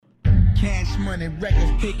Cash Money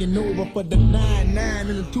Records taking over for the 99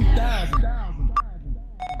 in the 2000.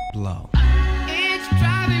 Blow. It's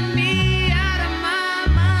driving me out of my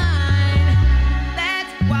mind.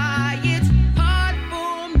 That's why it's hard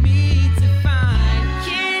for me to find.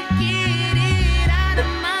 Can't get it out of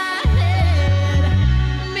my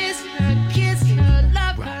head. Miss her, kiss her,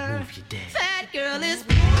 love her. That girl is.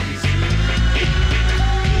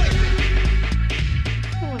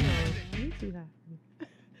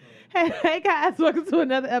 Hey guys, welcome to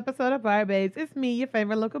another episode of Bar Babes. It's me, your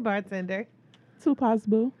favorite local bartender. Too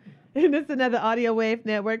possible. And it's another Audio Wave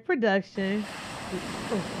Network production.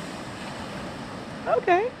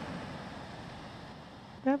 Okay.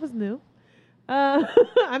 That was new.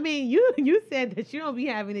 I mean, you said that you don't be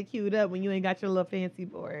having it queued up when you ain't got your little fancy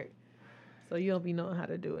board. So you don't be knowing how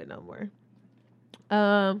to do it no more.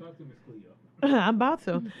 Talk to Miss Cleo. I'm about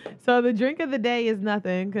to. So the drink of the day is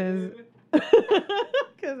nothing because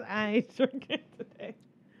I ain't drinking today.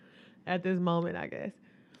 At this moment, I guess.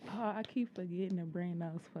 Oh, I keep forgetting to bring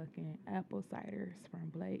those fucking apple ciders from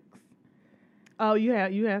Blake's. Oh, you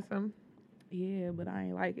had some? Yeah, but I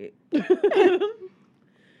ain't like it.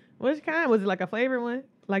 Which kind? Was it like a flavored one?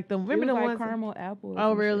 Like the remember the like ones? caramel apple.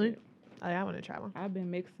 Oh, really? Shit. Oh, yeah, I want to try one. I've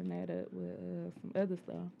been mixing that up with some other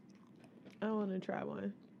stuff. I want to try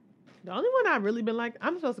one. The only one I've really been like,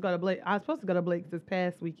 I was supposed to go to Blake's this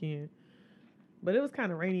past weekend, but it was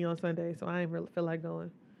kind of rainy on Sunday, so I didn't really feel like going.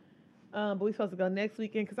 But we supposed to go next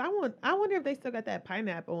weekend because I wonder if they still got that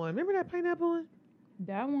pineapple one. Remember that pineapple one?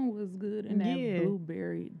 That one was good, and that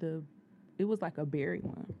blueberry, it was like a berry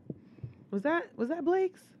one. Was that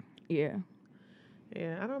Blake's? Yeah.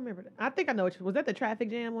 Yeah, I don't remember that. I think I know was that the traffic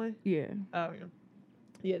jam one? Yeah. Oh yeah.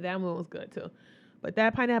 Yeah, that one was good too. But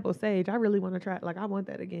that pineapple sage, I really want to try. Like, I want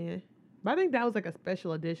that again. But I think that was like a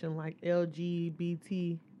special edition, like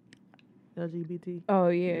LGBT. Oh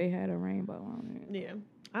yeah, it had a rainbow on it. Yeah,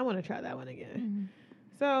 I want to try that one again. Mm-hmm.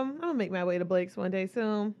 So I'm gonna make my way to Blake's one day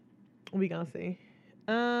soon. We gonna see.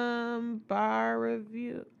 Bar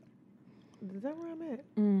review. Is that where I'm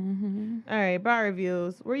at? Mm-hmm. All right, bar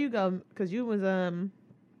reviews. Where you go? Cause you was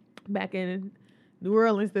back in New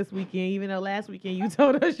Orleans this weekend. Even though last weekend you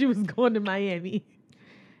told us you was going to Miami.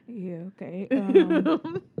 Yeah. Okay.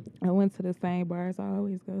 I went to the same bars I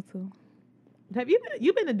always go to. Have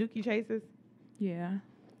you been to Dookie Chases? Yeah,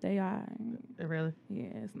 they are. Really?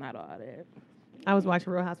 Yeah, it's not all that. I was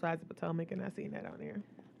watching Real Housewives of Potomac and I seen that on there.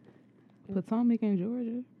 Potomac in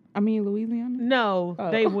Georgia? I mean Louisiana? No,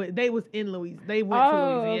 they was in Louisiana. They went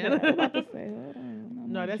to Louisiana. Okay. I was about to say,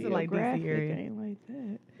 no, that's in like DC area. Ain't like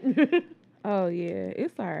that. Oh yeah,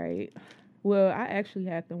 it's all right. Well, I actually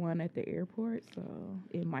had the one at the airport, so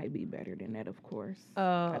it might be better than that, of course.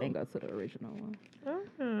 I didn't go to the original one.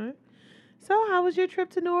 Okay. So, how was your trip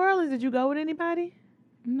to New Orleans? Did you go with anybody?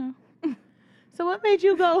 No. So, what made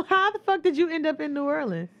you go? How the fuck did you end up in New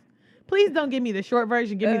Orleans? Please don't give me the short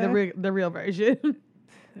version. Give me the real version.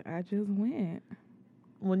 I just went.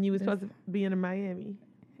 When you were supposed to be in Miami.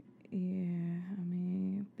 Yeah, I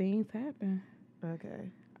mean, things happen. Okay.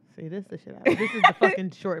 See, this is the shit. This is the fucking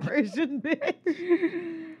short version, bitch.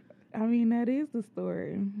 I mean, that is the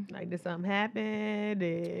story. Like, did something happen?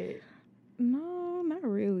 No, not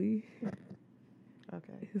really.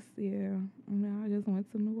 Okay. I just went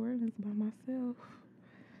to New Orleans by myself.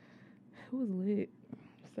 It was lit.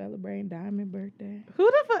 Celebrating Diamond's birthday. Who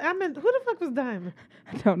the fuck was Diamond?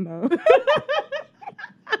 I don't know.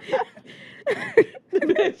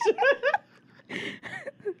 Bitch.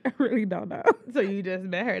 I really don't know. So you just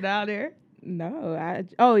met her down there? No,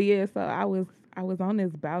 so I was on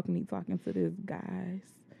this balcony talking to this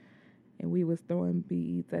guys, and we was throwing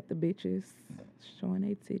beads at the bitches, showing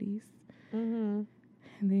their titties. Mm-hmm.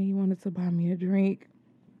 And then he wanted to buy me a drink.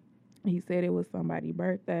 He said it was somebody's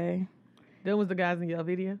birthday. Them was the guys in your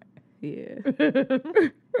video? Yeah. He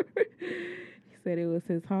said it was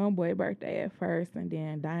his homeboy birthday at first, and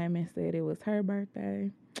then Diamond said it was her birthday.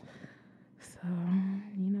 So,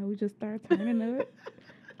 we just started turning up.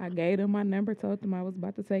 I gave them my number, told them I was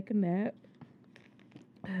about to take a nap.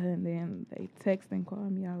 And then they texted and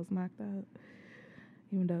called me. I was knocked out,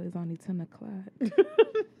 even though it's only 10 o'clock.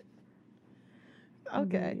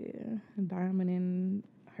 Okay. Yeah. Diamond and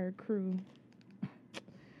her crew.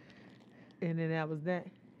 And then that was that.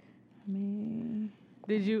 I mean,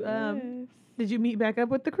 did you yes. Did you meet back up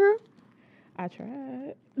with the crew? I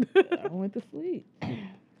tried. I went to sleep.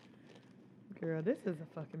 Girl, this is a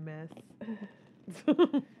fucking mess.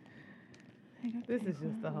 This is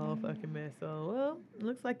just a whole fucking mess. So, well,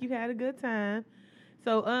 looks like you had a good time.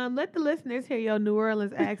 So, let the listeners hear your New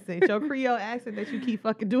Orleans accent, your Creole accent that you keep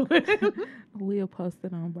fucking doing. We'll post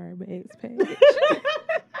it on Bar Babes page.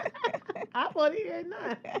 funny or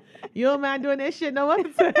not. You don't mind doing that shit no other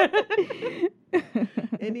time.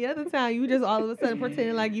 Any other time, you just all of a sudden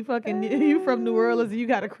pretending like you fucking you from New Orleans and you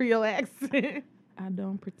got a Creole accent. I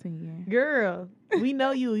don't pretend. Girl, we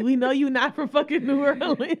know you. We know you not from fucking New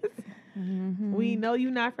Orleans. Mhm. We know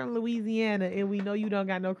you not from Louisiana, and we know you don't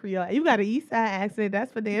got no Creole. You got an East Side accent,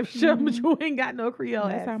 that's for damn sure, but you ain't got no Creole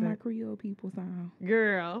That's how accent. my Creole people sound.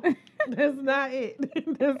 Girl, that's not it.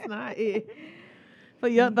 That's not it. For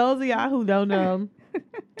those of y'all who don't know,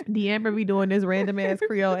 D'Amber be doing this random ass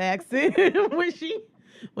Creole accent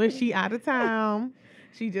when she out of town.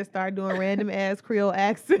 She just started doing random ass Creole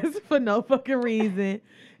accents for no fucking reason.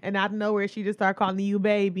 And out of nowhere, she just started calling you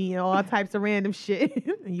baby and all types of random shit.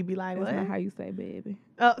 And you be like, That's what? not how you say baby.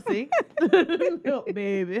 Oh, see? No,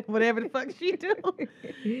 baby. Whatever the fuck she do.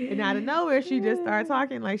 And out of nowhere, she just started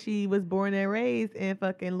talking like she was born and raised in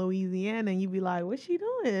fucking Louisiana. And you be like, what's she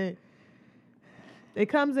doing? It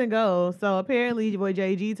comes and goes. So apparently, what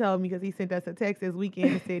JG told me, because he sent us a text this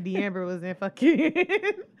weekend and said D'Amber was in fucking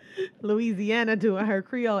Louisiana doing her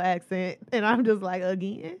Creole accent. And I'm just like,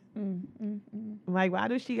 again? Like, why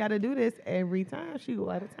does she got to do this every time she go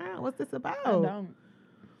out of town? What's this about? I don't.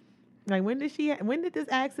 Like, when did this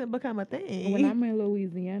accent become a thing? When I'm in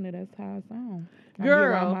Louisiana, that's how I sound. I be Girl.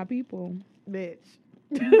 around my people. Bitch.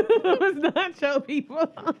 It's not your people.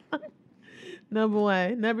 Number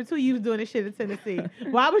one. Number two, you was doing this shit in Tennessee.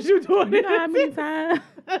 Why was you doing You it? know how many times?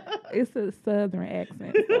 It's a southern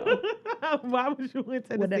accent. So Why was you in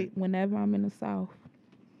Tennessee? whenever I'm in the South.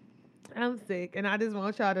 I'm sick, and I just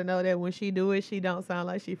want y'all to know that when she do it, she don't sound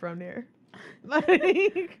like she from there.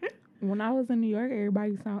 Like, When I was in New York,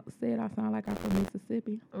 everybody said I sound like I'm from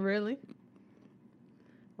Mississippi. really?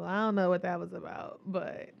 Well, I don't know what that was about,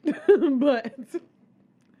 but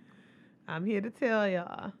I'm here to tell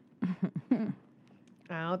y'all.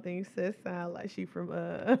 I don't think sis sound like she from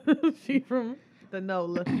the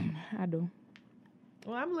NOLA. I do.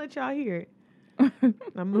 Well, I'm gonna let y'all hear it.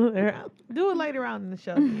 I'm gonna do it later on in the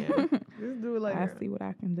show. Yeah. Just do it later. I see what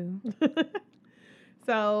I can do.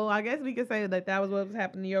 So I guess we could say that was what was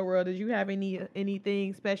happening in your world. Did you have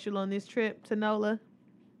anything special on this trip to NOLA?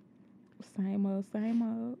 Same old, same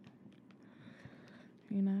old.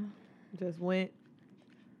 You know. Just went,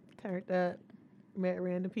 turned up, met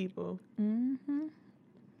random people. Mhm.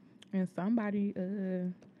 And somebody,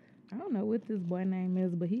 I don't know what this boy name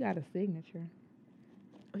is, but he got a signature.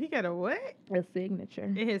 He got a what? A signature.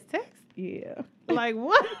 In his text? Yeah. Like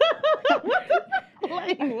what? What the-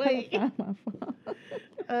 like wait, On my phone.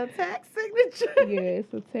 a text signature? Yeah,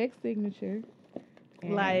 it's a text signature.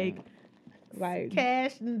 And, Like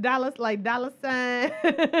cash and dollars, like dollar sign.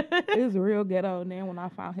 it's real ghetto. And then when I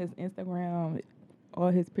found his Instagram, all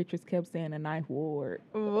his pictures kept saying the Ninth Ward.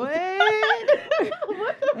 What?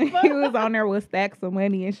 What the fuck? He was on there with stacks of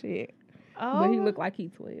money and shit. Oh, But he looked like he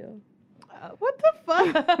 12. what the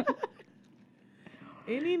fuck?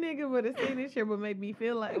 Any nigga with a signature would make me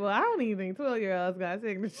feel like, well, I don't even think 12-year-olds got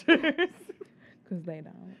signatures. Because they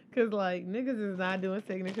don't. Because, like, niggas is not doing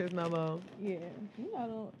signatures no more. Yeah. You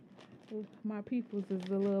know, my peoples is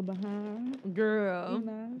a little behind. Girl. You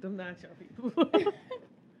know. Them not your people.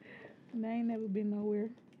 They ain't never been nowhere.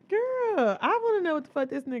 Girl, I want to know what the fuck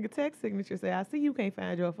this nigga text signature say. I see you can't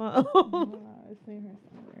find your phone. It's in here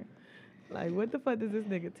somewhere. Like, what the fuck does this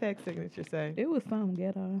nigga text signature say? It was some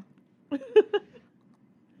ghetto.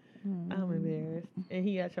 I'm embarrassed. And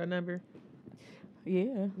he got your number?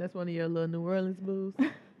 Yeah. That's one of your little New Orleans boos.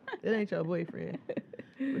 It ain't your boyfriend.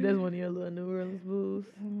 But that's one of your little New Orleans boos.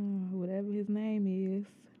 Whatever his name is.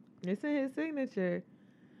 It's in his signature.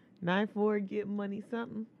 9-4, get money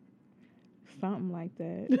something. Something like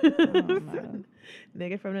that. I don't know.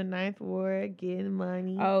 Nigga from the 9th Ward getting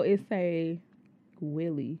money. Oh, it say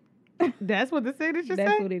Willie. That's what the signature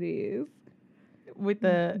That's say? what it is. With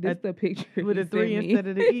the This the picture. with he a 3 sent me. instead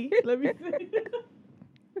of the E. Let me see.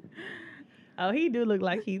 Oh, he do look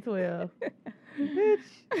like he 12. Bitch.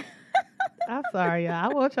 I'm sorry, y'all. I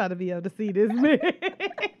want y'all to be able to see this man.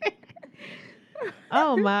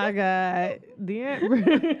 Oh my God.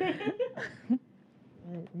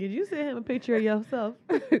 Did you send him a picture of yourself?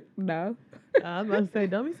 No. I was about to say,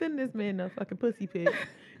 don't be sending this man no fucking pussy pic.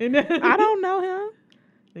 I don't know him.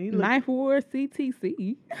 He look, Ninth Ward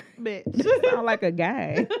CTC. bitch. Sound like a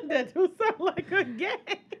guy. That do sound like a gay.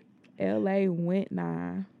 LA went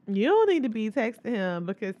 9. You don't need to be texting him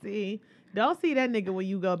because, see, don't see that nigga when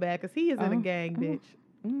you go back because he is in a Oh, gang,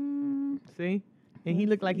 oh. bitch. See? And he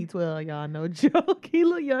look like he 12, y'all. No joke. He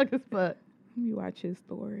look young as fuck. Let me watch his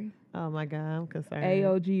story. Oh, my God. I'm concerned.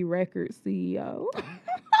 AOG Records CEO.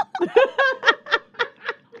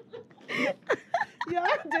 Y'all,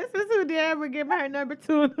 this is who Deborah give her number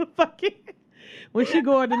 2 in the fucking when she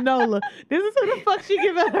going to NOLA. This is who the fuck she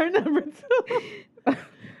giving her number to.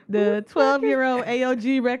 The 12-year-old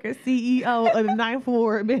AOG record CEO of the Ninth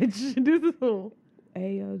Ward, bitch. This is who.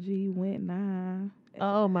 AOG went 9.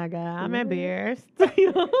 Oh my God, I'm What? embarrassed.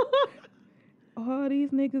 All these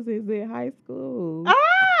niggas is in high school.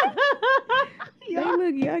 Ah! They Y'all,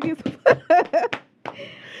 look young as fuck.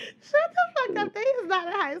 shut the fuck up. They is not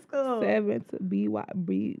in high school. 7 to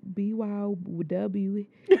BYW.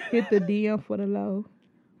 Hit the DM for the low.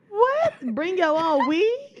 What? Bring your own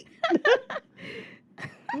weed?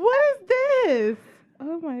 What is this?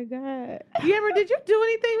 Oh my God. Did you do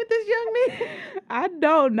anything with this young man? I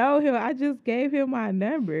don't know him. I just gave him my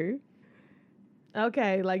number.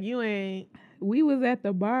 Okay, like you ain't. We was at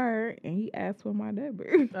the bar and he asked for my number.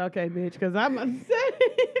 Okay, bitch, because I'm upset.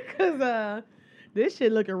 Because this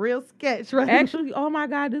shit looking real sketch right now. Actually, oh my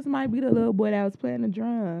God, this might be the little boy that was playing the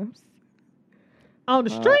drums. On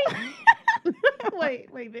the street?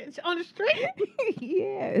 wait, bitch. On the street?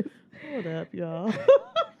 Yes. Hold up, y'all.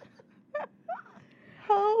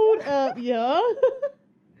 Hold up, y'all.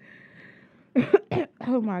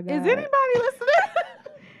 Oh my God. Is anybody listening?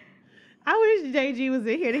 I wish JG was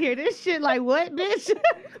in here to hear this shit. Like, what, bitch?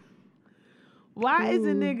 Why is a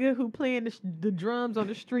Ooh. nigga who playing the drums on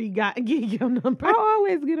the street get your number? I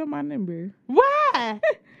always get him my number. Why?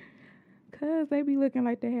 Cause they be looking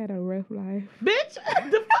like they had a rough life. Bitch,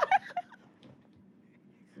 the fuck?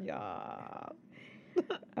 Y'all.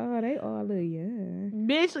 Oh, they all look young.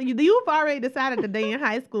 Bitch, you've already decided that they in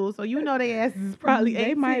high school, so you know they asses is probably 18.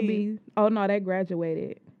 They might be. Oh no, they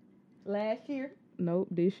graduated. Last year? Nope,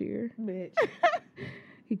 this year. Bitch.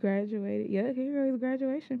 He graduated. Yeah, here are his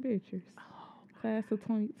graduation pictures. Class of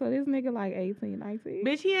 20. So this nigga like 18, 19.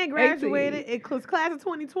 Bitch, he ain't graduated. Because class of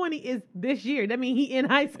 2020 is this year. That means he in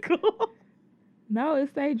high school. No,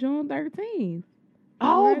 it say June 13th.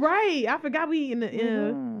 Oh, right. I forgot we in the...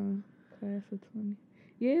 Class of 20.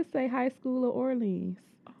 Yeah, it say High School of Orleans.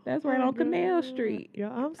 That's right on Canal Street. Yo,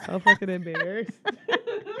 I'm so fucking embarrassed.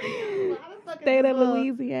 State of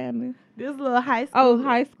Louisiana. This little high school. Oh,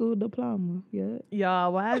 high school diploma. Yeah.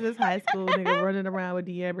 Y'all, why is this high school nigga running around with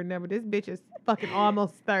D'Amber number? This bitch is fucking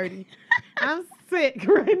almost 30. I'm sick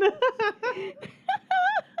right now.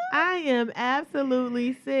 I am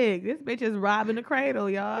absolutely sick. This bitch is robbing the cradle,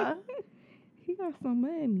 y'all. He got some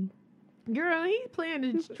money. Girl, he's playing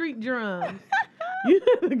the street drums. You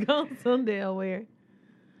have to go somewhere.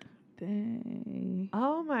 Dang.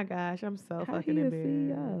 Oh my gosh, I'm so How fucking he a embarrassed.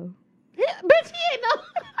 CEO? Bitch, he ain't no.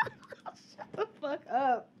 Shut the fuck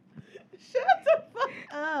up. Shut the fuck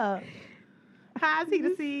up. How's he the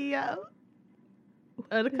CEO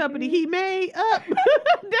of the company he made up?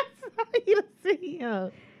 That's how he the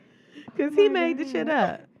CEO. Because he made the shit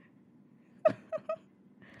up.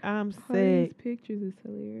 I'm All these sick. pictures is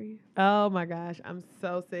hilarious. Oh my gosh, I'm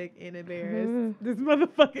so sick and embarrassed. This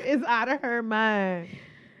motherfucker is out of her mind.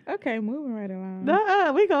 Okay, moving right along.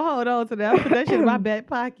 Nuh-uh, we gonna hold on to that. Put that shit in my back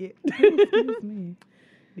pocket. Excuse me.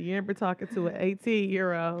 The Emperor talking to an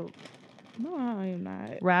 18-year-old. No, I am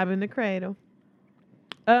not. Robbing the cradle.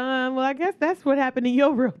 Well, I guess that's what happened in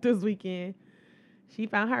your world this weekend. She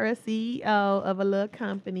found her a CEO of a little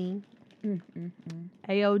company,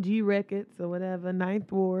 AOG Records or whatever,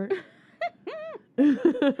 Ninth Ward.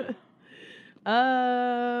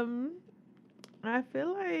 I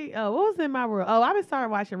feel like, what was in my world? Oh, I've been started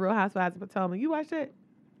watching Real Housewives of Potomac. You watched it?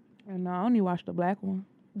 No, I only watched the black one.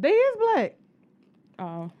 They is black.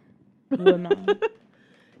 Oh, well, no.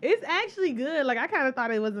 It's actually good. Like, I kind of thought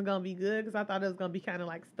it wasn't going to be good because I thought it was going to be kind of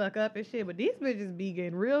like stuck up and shit. But these bitches be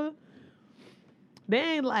getting real. They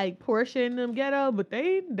ain't like Portia in them ghetto, but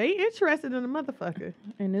they interested in the motherfucker.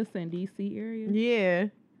 And this in DC area. Yeah.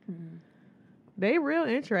 Mm. They real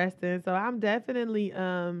interesting. So I'm definitely,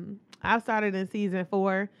 I started in season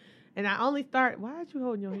 4. And I only start, why are you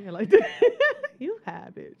holding your hand like that? You high,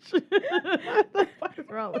 bitch. What the fuck is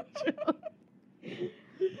wrong with you?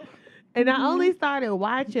 And I only started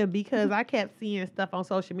watching because I kept seeing stuff on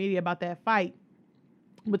social media about that fight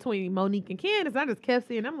between Monique and Candace. I just kept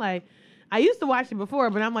seeing, I'm like, I used to watch it before,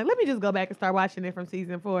 but I'm like, let me just go back and start watching it from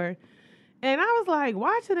season 4. And I was like,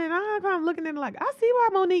 watching it, I'm kind of looking at it like, I see why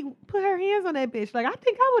Monique put her hands on that bitch. Like, I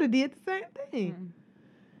think I would have did the same thing. Mm.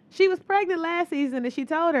 She was pregnant last season, and she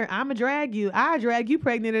told her, I'ma drag you. I drag you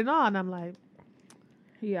pregnant and all. And I'm like,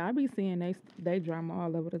 Yeah, I be seeing they drama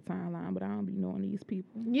all over the timeline, but I don't be knowing these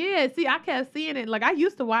people. yeah, see, I kept seeing it. Like, I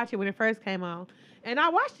used to watch it when it first came on. And I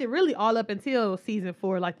watched it really all up until season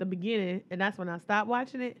 4, like the beginning. And that's when I stopped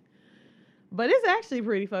watching it. But it's actually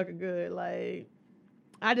pretty fucking good. Like,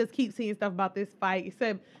 I just keep seeing stuff about this fight.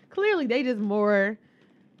 Except, clearly, they just more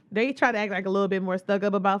they try to act like a little bit more stuck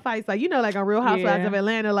up about fights. Like, you know, like on Real Housewives Yeah. of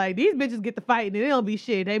Atlanta, like these bitches get to fight and they don't be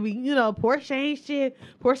shit. They be, you know, Portia ain't shit.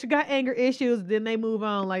 Portia got anger issues. Then they move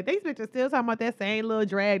on. Like, these bitches still talking about that same little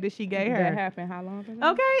drag that she gave That her. happened how long ago?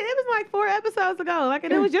 Okay, it was like 4 episodes ago. Like,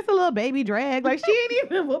 and it was just a little baby drag. Like, she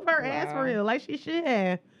ain't even whoop her ass for Wow. real. Like, she should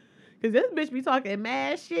have. Because this bitch be talking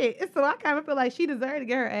mad shit. So I kind of feel like she deserved to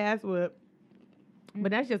get her ass whooped.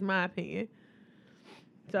 But that's just my opinion.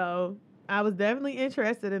 So I was definitely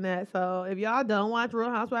interested in that. So if y'all don't watch Real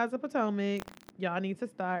Housewives of Potomac, y'all need to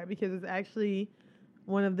start because it's actually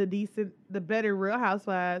one of the better Real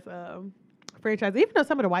Housewives franchises. Even though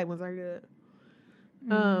some of the white ones are good.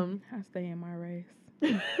 I stay in my race,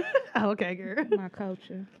 Okay, girl. my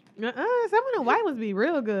culture. Some of the white ones be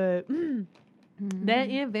real good. Mhm. That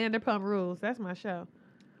and Vanderpump Rules. That's my show.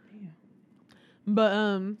 Yeah.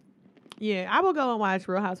 But yeah, I will go and watch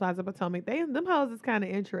Real Housewives of Potomac. Them hoes is kind of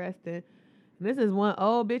interesting. And this is one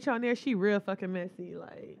old bitch on there. She real fucking messy.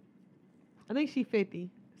 Like, I think she 50,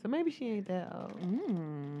 so maybe she ain't that old.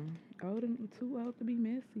 Too old to be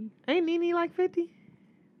messy. Ain't Nene like 50?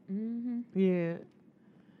 Mm-hmm. Yeah.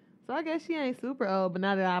 So I guess she ain't super old. But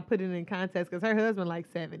now that I put it in context, because her husband like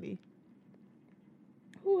 70.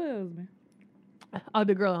 Who husband? Oh,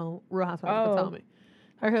 the girl on Real Housewives of Oh. Potomac.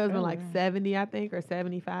 Her husband Oh, like wow. 70, I think, or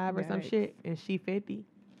 75 or some Yikes. shit, and she 50.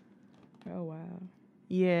 Oh wow.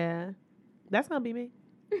 Yeah, that's gonna be me.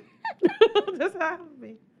 That's how I'm gonna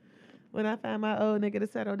be when I find my old nigga to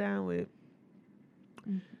settle down with.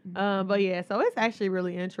 But yeah, so it's actually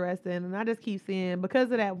really interesting, and I just keep seeing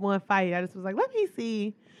because of that one fight. I just was like, let me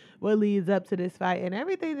see what leads up to this fight, and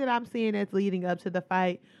everything that I'm seeing that's leading up to the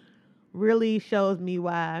fight really shows me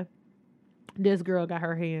why this girl got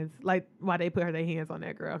her hands, like why they put their hands on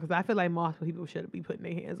that girl. Because I feel like multiple people should be putting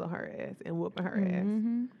their hands on her ass and whooping her ass.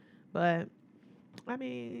 Mm-hmm. But I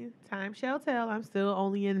mean, time shall tell. I'm still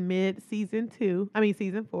only in season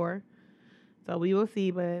 4. So we will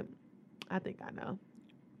see, but I think I know.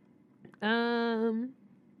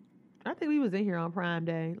 I think we was in here on Prime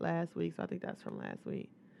Day last week, so I think that's from last week.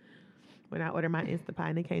 When I ordered my Instapot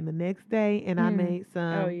and it came the next day and I made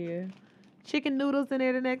some Oh yeah. chicken noodles in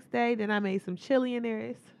there the next day. Then I made some chili in there.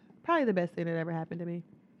 It's probably the best thing that ever happened to me.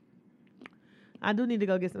 I do need to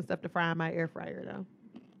go get some stuff to fry in my air fryer though,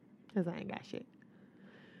 because I ain't got shit.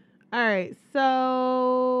 All right,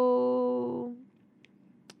 so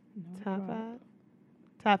No top problem.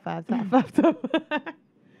 five.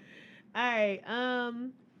 All right.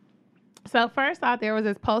 So first off, there was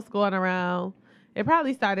this post going around. It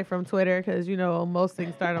probably started from Twitter because you know most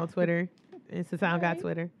things start on Twitter, and since I don't got Okay.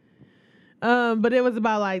 Twitter. But it was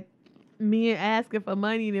about like Mia asking for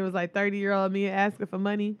money, and it was like 30-year-old Mia asking for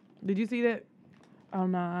money. Did you see that? Oh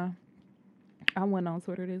nah. I went on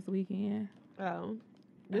Twitter this weekend. Oh,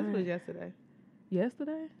 this was yesterday.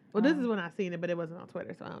 Yesterday? Well, this Oh. is when I seen it, but it wasn't on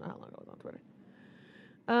Twitter, so I don't know how long it was on Twitter.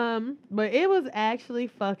 But it was actually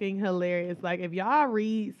fucking hilarious. Like, if y'all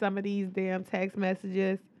read some of these damn text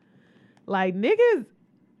messages, like, niggas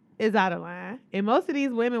is out of line. And most of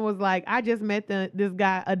these women was like, I just met this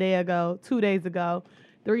guy a day ago, 2 days ago,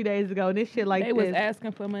 3 days ago, and this shit like They this. was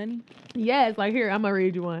asking for money. Yes, like here, I'm gonna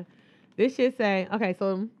read you one. This shit saying, okay,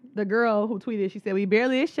 so the girl who tweeted, she said, we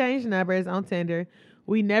barely exchanged numbers on Tinder.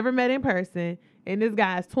 We never met in person. And this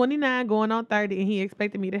guy is 29 going on 30, and he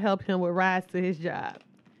expected me to help him with rides to his job.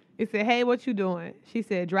 It said, hey, what you doing? She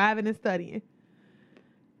said, driving and studying.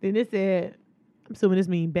 Then it said, I'm assuming this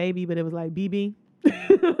means baby, but it was like BB.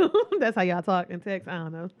 That's how y'all talk in text. I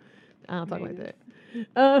don't know. I don't talk like that.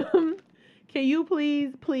 Can you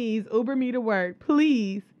please Uber me to work?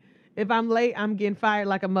 Please. If I'm late, I'm getting fired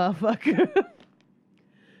like a motherfucker.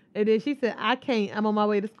 And then she said, I can't. I'm on my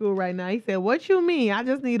way to school right now. He said, what you mean? I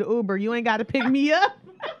just need an Uber. You ain't got to pick me up.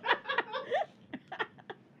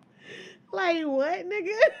 Like, what,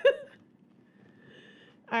 nigga?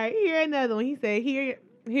 All right, here another one. He said,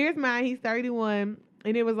 here's mine. He's 31.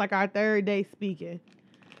 And it was like our third day speaking.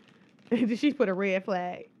 And then she put a red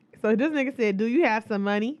flag. So this nigga said, do you have some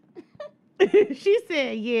money? She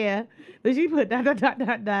said, yeah. Then she put ...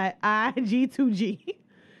 I G2G.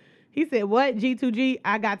 He said, what? G2G?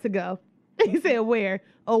 I got to go. He said, where?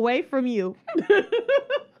 Away from you.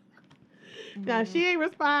 Now, she ain't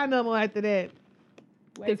respond no more after that.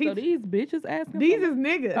 Wait, he- so these bitches asking These for is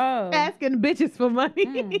niggas Oh. asking bitches for money.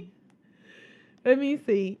 Mm. Let me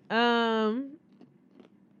see. Oh,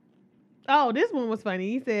 this one was funny.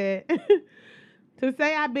 He said, to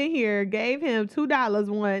say I've been here, gave him $2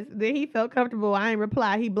 once. Then he felt comfortable. I ain't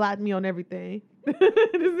reply. He blocked me on everything. This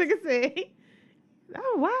nigga said,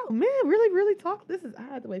 oh, wow, man, really talk. This is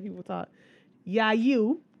odd the way people talk. Yeah,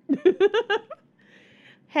 you.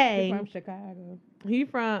 Hey. From Chicago. He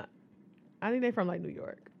from, I think they from like New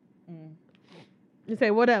York. Mm. You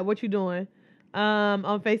say, what up? What you doing?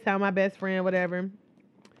 On FaceTime, my best friend, whatever.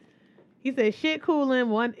 He said, shit cooling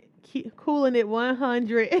at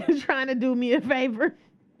 100 and trying to do me a favor.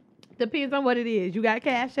 Depends on what it is. You got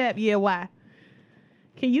Cash App? Yeah, why?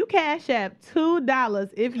 Can you Cash App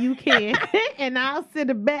 $2 if you can? And I'll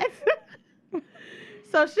send it back.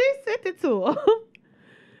 So she sent it to him.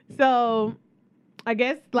 So I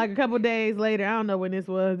guess like a couple days later, I don't know when this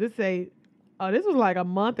was. This was like a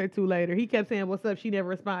month or two later. He kept saying, what's up? She never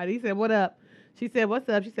responded. He said, what up? She said, what's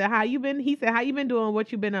up? She said, how you been? He said, how you been doing?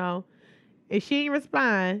 What you been on? And she didn't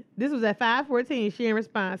respond. This was at 5:14. She didn't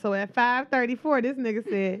respond. So at 5:34, this nigga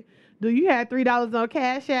said, do you have $3 on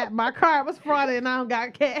Cash App? My card was frauded and I don't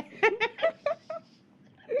got cash.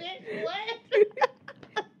 What?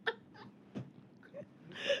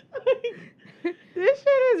 This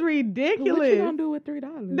shit is ridiculous. What you gonna do with $3?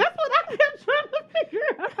 That's what I kept trying to figure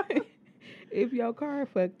out. If your car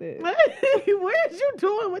fucked up. Where's you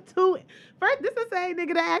doing with two? First, this is the same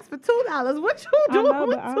nigga that asked for $2. What you I doing know,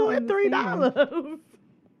 with but I $2 and understand. $3?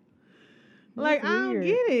 Like, I don't weird.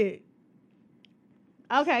 get it.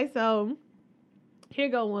 Okay, so here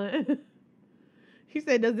go one. He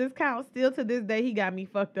said, does this count? Still to this day, he got me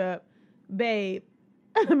fucked up. Babe,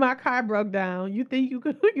 my car broke down. You think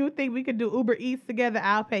we could do Uber Eats together?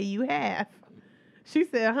 I'll pay you half. She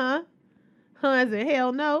said, huh? Hans and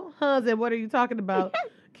hell no. Hans and what are you talking about?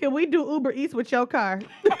 Can we do Uber Eats with your car?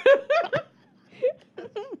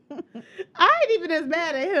 I ain't even as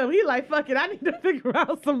mad at him. He like, fuck it, I need to figure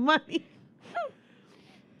out some money.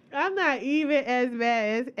 I'm not even as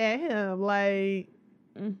mad as at him. Like,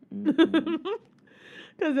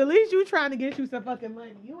 because at least you trying to get you some fucking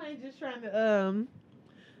money. You ain't just trying to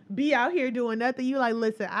be out here doing nothing. You like,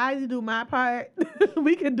 listen, I do my part.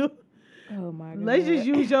 We can do. Oh my god. Let's just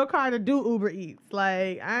use your card to do Uber Eats.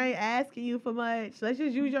 Like, I ain't asking you for much. Let's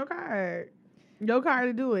just use your card. Your card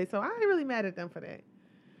to do it. So I ain't really mad at them for that.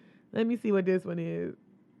 Let me see what this one is.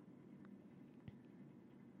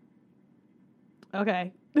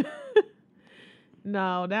 Okay.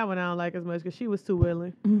 No, that one I don't like as much because she was too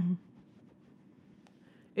willing. Mhm.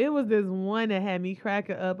 It was this one that had me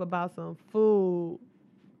cracking up about some food.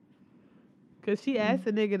 Because she asked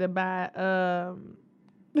a nigga to buy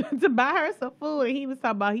to buy her some food, and he was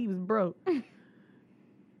talking about he was broke.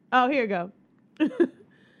 Oh, here you go.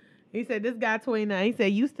 He said, this guy 29. He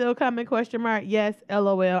said, you still coming, question mark? Yes,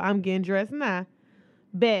 LOL. I'm getting dressed now.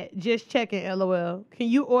 Bet, just checking, LOL. Can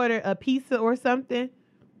you order a pizza or something?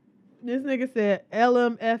 This nigga said,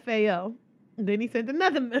 LMFAO. Then he sent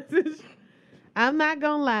another message. I'm not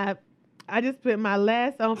gonna lie. I just spent my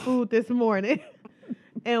last on food this morning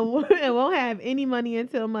and won't have any money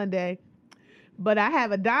until Monday. But I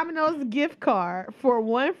have a Domino's gift card for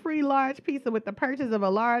one free large pizza with the purchase of a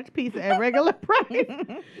large pizza at regular price.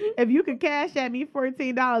 If you could cash at me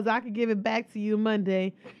 $14, I could give it back to you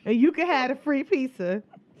Monday, and you could have a free pizza.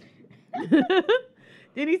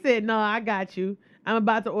 Then he said, no, I got you. I'm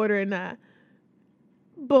about to order it now.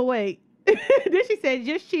 But wait. Then she said,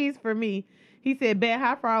 just cheese for me. He said, bet,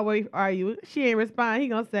 how far away are you? She ain't respond. He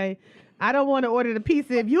gonna say, I don't want to order the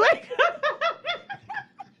pizza if you ain't.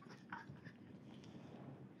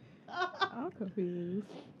 I'm confused.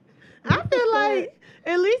 I feel like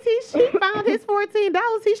at least she found his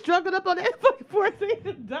 $14. He struggled up on that fucking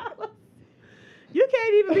 $14. You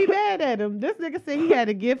can't even be mad at him. This nigga said he had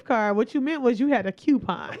a gift card. What you meant was you had a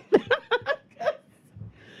coupon.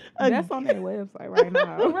 That's on their website right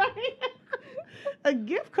now. Right? A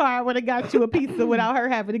gift card would have got you a pizza without her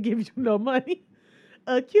having to give you no money.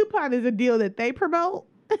 A coupon is a deal that they promote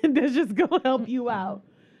and that's just gonna help you out.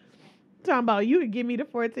 Talking about you could give me the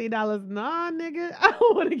 $14. Nah, nigga, I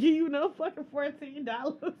don't want to give you no fucking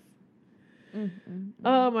 $14.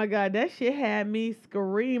 Oh my god, that shit had me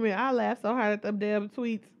screaming. I laughed so hard at them damn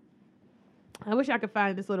tweets. I wish I could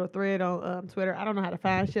find this little thread on Twitter. I don't know how to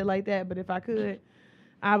find shit like that, but if I could,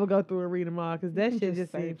 I would go through and read them all because that shit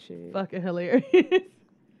just seems search it. fucking hilarious.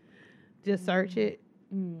 Just search it.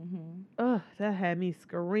 Mm-hmm. Ugh, that had me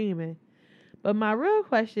screaming. But my real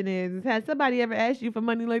question is has somebody ever asked you for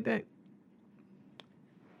money like that?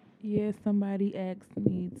 Yeah, somebody asked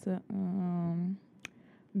me to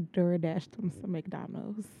DoorDash them some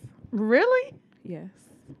McDonald's. Really? Yes.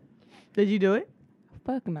 Did you do it?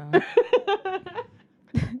 Fuck no.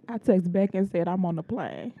 I text back and said I'm on the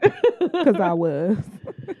plane because I was.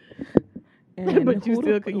 And But you who the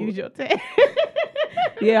still could fuck- use your tag.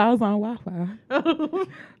 Yeah, I was on Wi-Fi.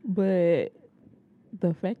 But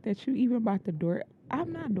the fact that you even bought the door,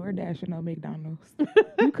 I'm not door dashing no McDonald's.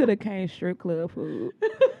 You could have came strip club food.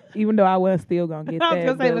 Even though I was still gonna get I was that,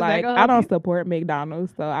 gonna say, but was that like gonna I help don't you? support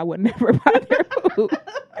McDonald's, so I would never buy their food.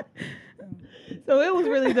 So it was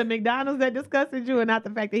really the McDonald's that disgusted you, and not the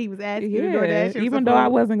fact that he was asking you to Yeah, DoorDash him even some though I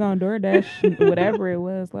food? wasn't gonna DoorDash whatever it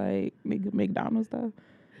was, like McDonald's stuff,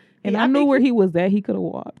 and Yeah, I I knew think where he was at. He could have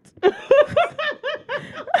walked.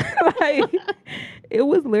 Like it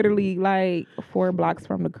was literally like 4 blocks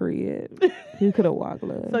from the crib. He could have walked.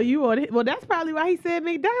 Love. So you wanted? Well, that's probably why he said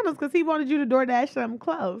McDonald's, because he wanted you to DoorDash something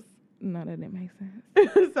close. No, that didn't make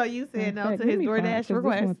sense. So you said In no fact, to his let me find- DoorDash 'cause This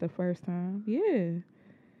request. wasn't the first time. Yeah.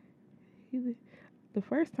 The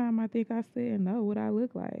first time I think I said no, what I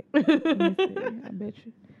look like. Let me see. I bet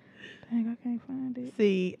you. Dang, I can't find it.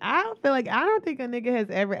 See, I don't think a nigga has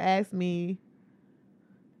ever asked me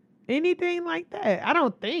anything like that. I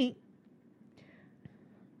don't think.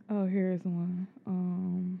 Oh, here's one.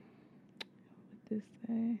 What this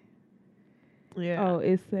say? Yeah. Oh,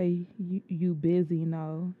 it say you busy?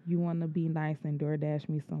 No, you want to be nice and DoorDash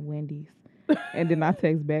me some Wendy's. And then I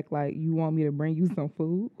text back like, you want me to bring you some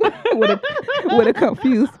food with a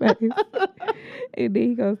confused face. And then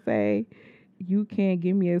he gonna say, you can't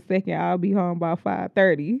give me a second. I'll be home by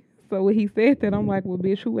 5:30. So when he said that, I'm like, well,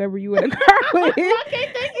 bitch, whoever you in the car with,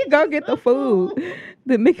 go get the food.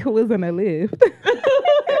 The nigga was in a lift.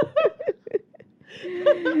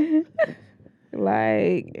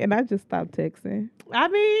 Like, and I just stopped texting. I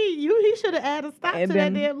mean, he should have added a stop And to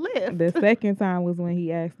that then damn lift. The second time was when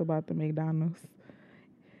he asked about the McDonald's.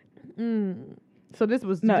 So this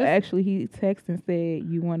was No, just, actually, he texted and said,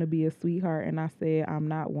 you want to be a sweetheart? And I said, I'm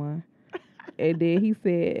not one. And then he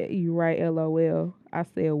said, you right, LOL. I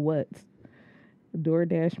said, what?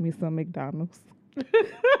 DoorDash me some McDonald's.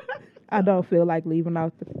 I don't feel like leaving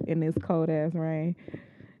out in this cold ass rain.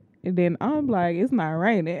 And then I'm like, it's not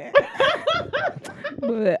raining.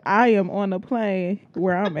 But I am on a plane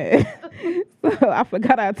where I'm at. So I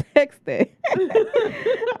forgot I texted.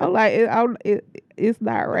 I'm like, it's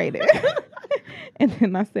not raining. And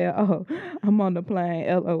then I said, oh, I'm on the plane,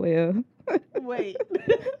 LOL. wait.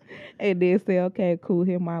 And then say, okay, cool,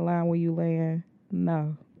 hit my line when you land.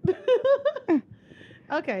 No.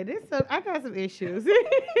 Okay, I got some issues.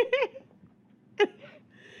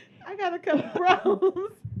 I got a couple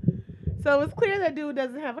problems. So it's clear that dude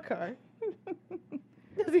doesn't have a car.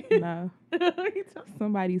 Does he? No. He don't-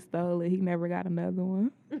 Somebody stole it. He never got another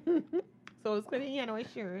one. So it's clear he had no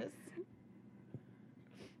insurance.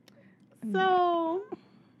 So,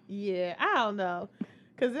 yeah, I don't know.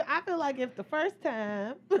 Because I feel like if the first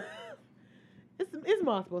time, it's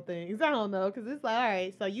multiple things. I don't know. Because it's like, all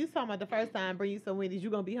right, so you talking about the first time, bring you some Wendy's,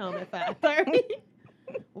 you're going to be home at 5:30.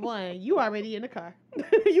 One, you already in the car.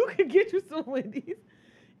 You can get you some Wendy's.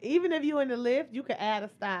 Even if you in the lift, you can add a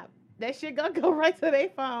stop. That shit gonna go right to their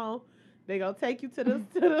phone. They gonna take you to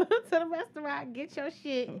the restaurant, get your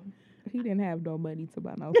shit. He didn't have no money to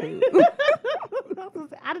buy no food.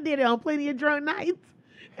 I done did it on plenty of drunk nights.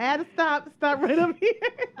 Add a stop right up here.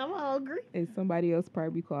 I'm hungry. And somebody else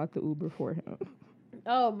probably called the Uber for him.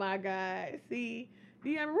 Oh my God. See,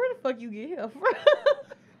 Deanna, where the fuck you get here from?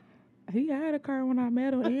 He had a car when I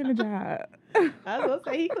met him and a job. I was gonna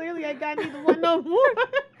say he clearly ain't got neither one no more.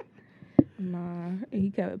 Nah, he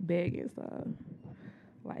kept begging, so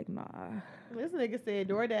like, nah. This nigga said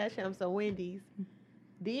DoorDash him some Wendy's.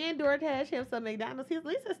 Then DoorDash him some McDonald's. At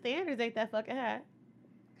least his standards ain't that fucking high.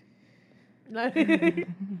 Like,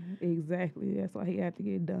 Exactly. That's why he had to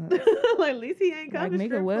get done. like, at least he ain't Like, coming nigga,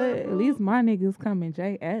 strip what? club At food. least my niggas coming,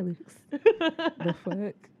 Jay Alex. The fuck?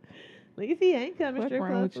 At least he ain't coming Fuck strip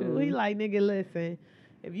wrong club with food. you? He like, nigga, listen,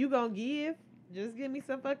 if you gonna give, just give me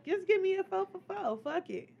just give me a 4 for 4. Fuck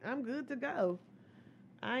it. I'm good to go.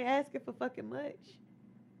 I ain't asking for fucking much.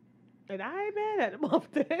 And I ain't mad at him off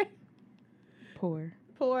that. Poor.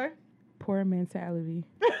 Poor. Mentality.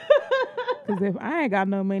 Because if I ain't got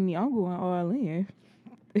no money, I'm going all in.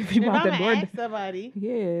 If you If want I'm the gonna door, ask somebody,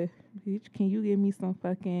 yeah, bitch, can you give me some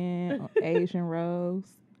fucking Asian rolls?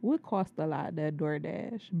 What cost a lot? That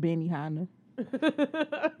DoorDash, Benihana.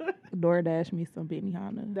 DoorDash me some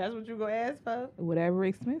Benihana. that's what you gonna ask for? Whatever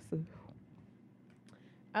expensive.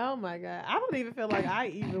 Oh my God. I don't even feel like I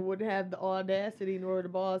even would have the audacity nor the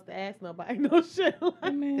balls to ask nobody no shit like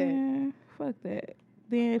that. Man, fuck that.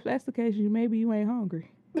 Then if that's the case, maybe you ain't hungry.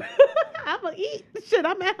 I'm gonna eat. Shit,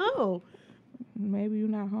 I'm at home. Maybe you're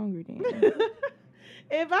not hungry then.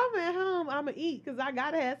 If I'm at home, I'm gonna eat because I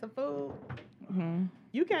gotta have some food. Mm-hmm.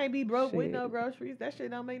 You can't be broke with Shit. no groceries. That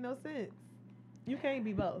shit don't make no sense. You can't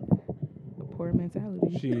be both. Poor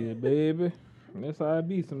mentality. Shit, baby. That's how I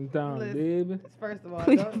be sometimes, Listen. baby. First of all,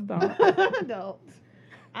 Please don't. don't. Don't.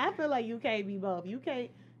 I feel like you can't be both. You can't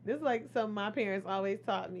This is like something my parents always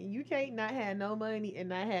taught me. You can't not have no money and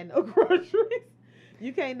not have no groceries.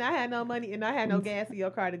 You can't not have no money and not have no gas in your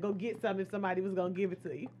car to go get something if somebody was gonna give it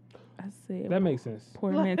to you. I said That makes sense.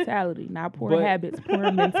 poor mentality, not poor But- habits,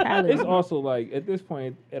 poor mentality. It's also like at this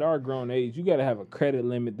point, at our grown age, you gotta have a credit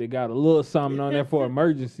limit that got a little something on there for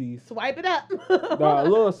emergencies. Swipe it up. A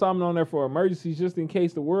little something on there for emergencies, just in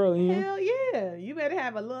case the world ends. Hell yeah. You better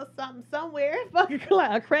have a little something somewhere. Fucking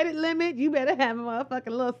like a credit limit. You better have a motherfucking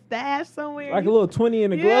little stash somewhere. Like a little 20 in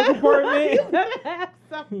the glove you compartment. better have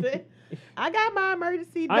something. I got my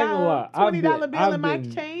emergency I ain't gonna lie. $20 bill I've in my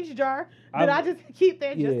been- change jar that I I've- just keep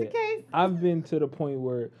there just Yeah. in case. I've been to the point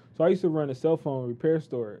where, so I used to run a cell phone repair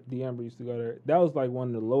store. The Amber used to go there. That was like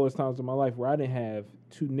one of the lowest times of my life where I didn't have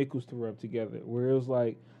 2 nickels to rub together. Where it was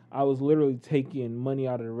like I was literally taking money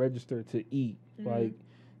out of the register to eat. Like,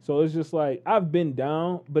 so it's just like I've been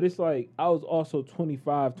down, but it's like I was also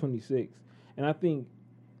 25, 26, and I think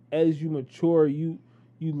as you mature, you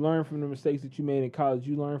learn from the mistakes that you made in college.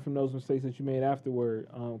 You learn from those mistakes that you made afterward.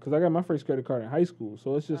 Because I got my first credit card in high school,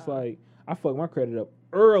 so it's just like I fucked my credit up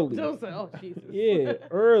early. Oh, Jesus. Yeah,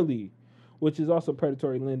 early, which is also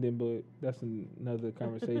predatory lending, but that's another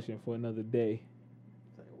conversation for another day.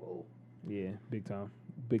 Whoa. Yeah, big time.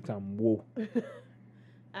 Whoa.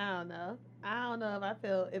 I don't know. I don't know if I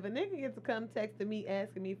feel if a nigga gets to come texting me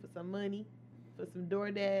asking me for some money, for some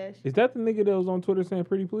DoorDash. Is that the nigga that was on Twitter saying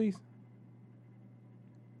 "pretty please"?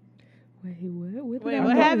 Wait, what? Wait, did I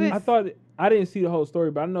what miss? happened? I thought I didn't see the whole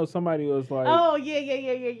story, but I know somebody was like, Oh yeah.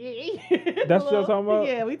 That's what y'all talking about?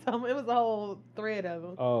 Yeah, we talking. It was a whole thread of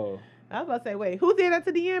them. "Oh, I was about to say, wait, who did that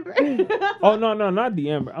to the Amber? oh no, not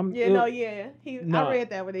the Amber." Yeah, no, yeah. No, I read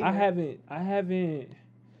that when they.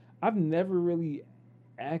 I've never really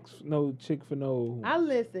asked no chick for no, I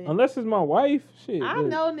listen. unless it's my wife. Shit. I but-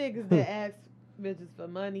 know niggas that ask bitches for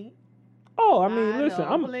money. Oh, I mean, listen, know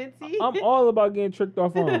I'm plenty. all about getting tricked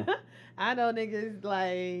off on. I know niggas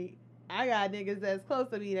like I got niggas that's close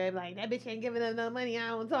to me that like that bitch ain't giving them no money. I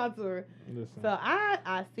don't talk to her. Listen. So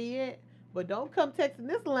I see it, but don't come texting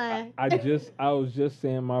this line. I was just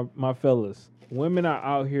saying, my fellas, women are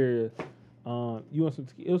out here. You want some?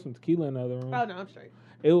 It was some tequila in the other room. Oh no, I'm straight.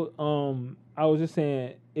 I was just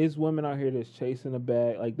saying, it's women out here that's chasing a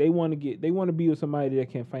bag. Like they want to be with somebody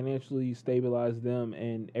that can financially stabilize them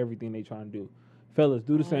and everything they trying to do. Fellas,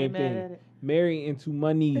 do the I same ain't mad thing. at it. Marry into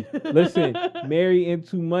money. Listen, marry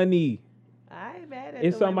into money. I ain't mad at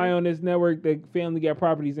It's the somebody women. on this network that family got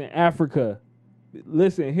properties in Africa.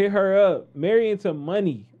 Listen, hit her up. Marry into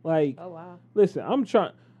money. Like, Oh wow. listen,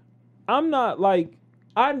 I'm not like,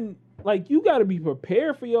 you got to be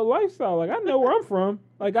prepared for your lifestyle. Like, I know where I'm from.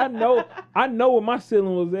 Like, I know where my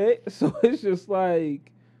ceiling was at. So it's just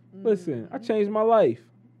like, listen, I changed my life.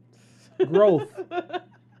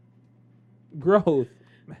 Growth.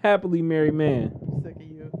 Happily married man. I'm sick of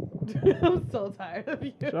you. I'm so tired of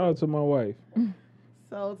you. Shout out to my wife.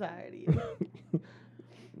 So tired of you.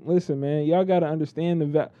 Listen, man, y'all gotta understand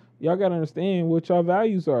y'all gotta understand what y'all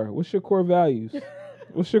values are. What's your core values?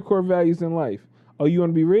 What's your core values in life? Oh, you want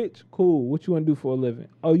to be rich? Cool. What you want to do for a living?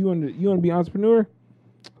 Oh, you want to be an entrepreneur?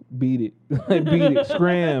 Beat it. Beat it.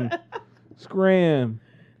 Scram.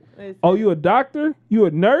 Listen, Oh, you a doctor? You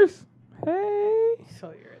a nurse? Hey.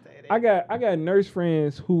 so irritating. I got nurse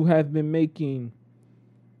friends who got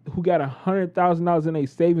 $100,000 in a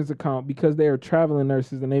savings account because they are traveling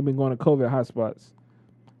nurses and they've been going to COVID hotspots.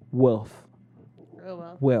 Wealth. Oh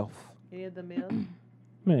well. Wealth. Any of the males?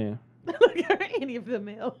 Man. Look at any of the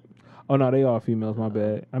males. Oh no, they all females. My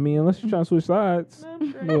bad. I mean, unless you're trying to switch sides, No, I'm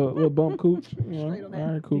straight. little bump cooch. You know. Straight on that.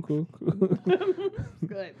 All right, cool.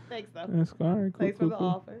 Good. Thanks though. That's all right. Cool, Thanks for the cool.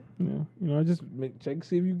 offer. Yeah, just check to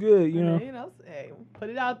see if you good. You know, Hey, put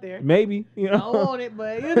it out there. maybe. You I don't know, want it,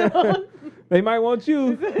 but you know, they might want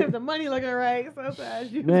you. if the money looking right,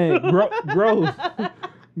 sometimes you Man,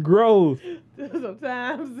 growth.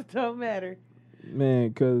 Sometimes it don't matter.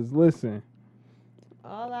 Man, cause listen,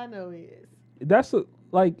 All I know is that's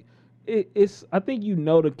it's. I think you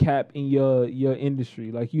know the cap in your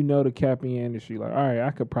industry. Like you know the cap in your industry. Like, all right,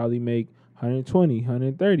 I could probably make 120,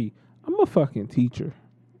 130. I'm a fucking teacher.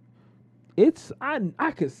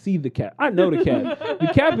 I could see the cap. I know the cap. The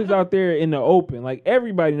cap is out there in the open. Like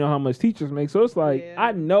everybody know how much teachers make. So it's like Yeah.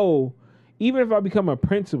 I know, even if I become a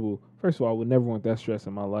principal, first of all, I would never want that stress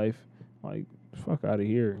in my life. Like, fuck out of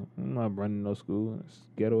here. I'm not running no school. It's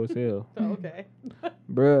ghetto as hell. okay.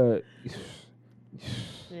 Bruh.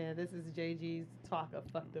 Yeah, this is JG's talk of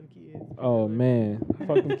fuck them kids. Oh man.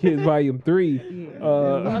 Fuck them kids volume 3.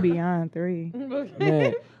 Yeah, we beyond 3.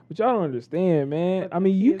 Man. But y'all don't understand, man. Fuck I them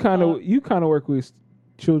mean, you kids kind talk. of work with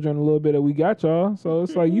children a little bit, and we got y'all. So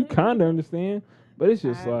it's like you kind of understand. But it's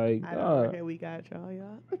just like, I don't work at We Got Y'all.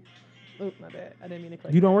 Oops, my bad. I didn't mean to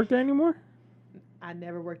click. you don't work there anymore? I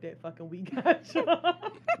never worked at fucking We Got Y'all.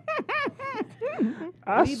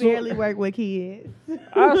 I We barely work with kids.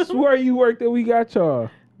 I swear you worked at We Got Y'all.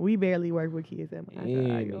 We barely work with kids at my job, y'all.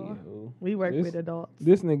 Anywho, We work This- with adults.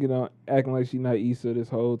 this nigga don't acting like she not Issa this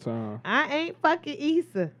whole time. I ain't fucking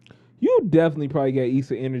Issa. You definitely probably got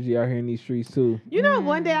Issa energy out here in these streets too. You know,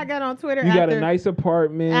 one day I got on Twitter You got after, a nice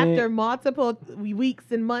apartment. after multiple weeks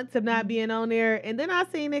and months of not being on there, and then I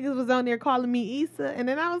seen niggas was on there calling me Issa, and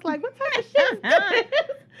then I was like, what type of shit is this?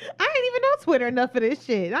 I ain't even know Twitter enough for this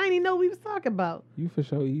shit. I didn't even know what we was talking about. You for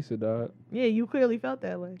sure Issa, dog. Yeah, you clearly felt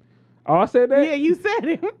that way. Oh, I said that? Yeah, you said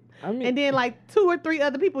it. I mean, And then like 2 or 3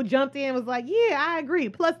 other people jumped in and was like, yeah, I agree.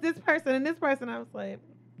 Plus this person and this person. I was like,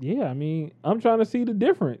 yeah, I mean, I'm trying to see the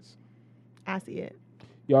difference. I see it.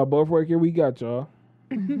 Y'all both work here. We got y'all.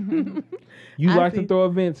 You I like see. to throw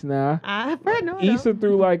events now. I heard no. Issa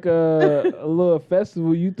threw like a little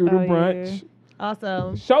festival. You threw the Oh, brunch.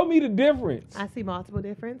 Also, Show me the difference. I see multiple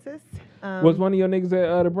differences. Was one of your niggas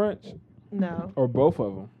at the brunch? No, Or both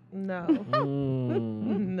of them? no,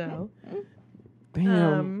 Mm. no.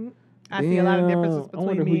 Damn. I see a lot of differences I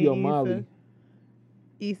wonder between who me your and Molly.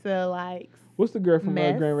 Issa likes What's the girl from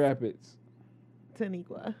Mess. Grand Rapids?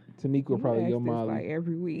 Taniqua. Taniqua probably your Like Molly.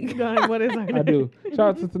 every week. Like, what is her name? I do. Shout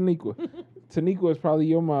out to Taniqua. Taniqua is probably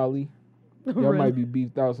your Molly. Y'all might be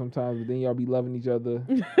beefed out sometimes, but then y'all be loving each other.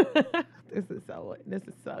 This is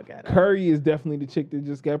so good. Curry is definitely the chick that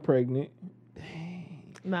just got pregnant.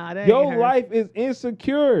 Nah, that ain't Your her. life is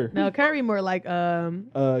insecure. No, Curry more like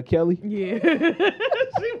Kelly. yeah.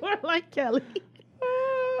 She more like Kelly.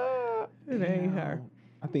 It ain't her.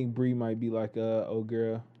 I think Bree might be like old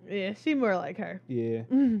girl. Yeah, she more like her. Yeah.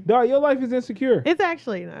 Dog, your life is insecure. It's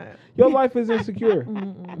actually not. Your life is insecure.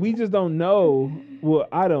 Mm-mm. We just don't know. Well,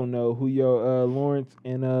 I don't know who your Lawrence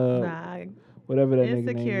and Nah, whatever that nigga name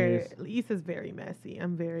insecure. is. Issa's very messy.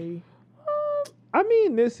 I'm very. I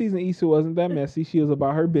mean, this season Issa wasn't that messy. She was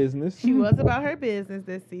about her business. She was about her business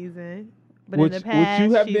this season, but Which- in the which you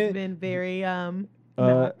past have she's been- been very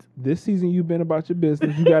not. This season you've been about your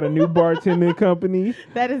business. You got a new bartending company.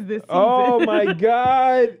 That is this season. Oh my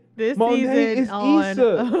God. This Monet season is on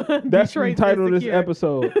Issa. That's the Detroit's title of this Insecure.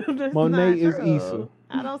 episode. That's Monet not is true. Issa.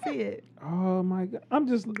 I don't see it. Oh my God. I'm I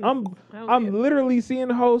don't see I'm it. literally seeing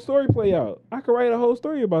the whole story play out. I could write a whole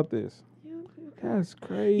story about this. That's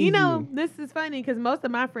crazy. You know, this is funny because most of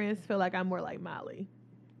my friends feel like I'm more like Molly.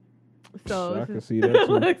 So I can see that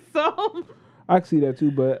too. so I can see that too,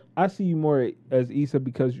 but I see you more as Issa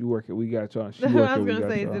because you work at We Got Y'all. She I work was at We gonna Got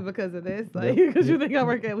say, is Y'all. it because of this? Yep. Like, because you Yep. think I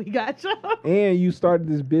work at We Got Y'all? And you started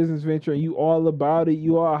this business venture and you all about it.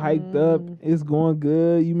 You all hyped up. It's going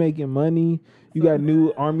good. You making money. You got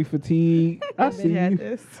new army fatigue. I I've been see had you.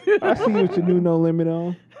 this. I see you with your new No Limit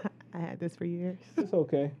on. I had this for years. It's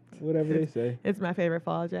okay. Whatever they say. It's my favorite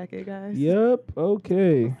fall jacket, guys. Yep.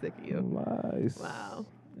 Okay. Sick of you. Lies. Wow.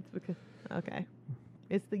 It's because okay.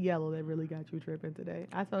 It's the yellow that really got you tripping today.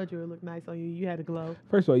 I told you it looked nice on you. You had a glow.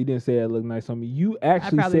 First of all, you didn't say it looked nice on me. You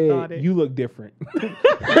actually probably thought said it. you look different.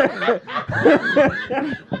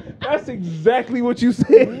 That's exactly what you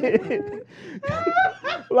said.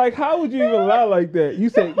 Like, how would you even lie like that? You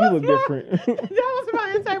said you look different. That was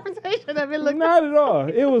my interpretation of it. Look, Not at all.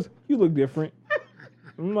 It was you look different.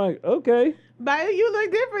 I'm like, okay. but you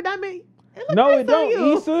look different. I mean, it look No, nice it don't, on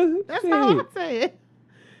you. Issa. That's Shit. how I say it.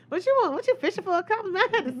 What you want? What you fishing for a compliment?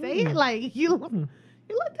 I had to say it. Like you look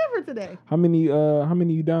different today. How many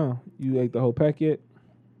you down? You ate the whole pack yet?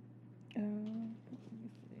 Let me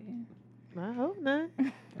I hope not.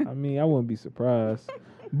 I mean, I wouldn't be surprised.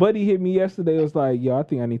 Buddy hit me yesterday. Was like, yo, I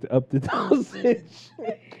think I need to up the dosage.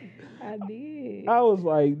 see. I did. I was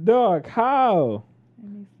like, dog, how?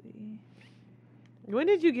 Let me see. When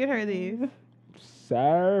did you get her these?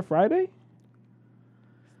 Friday?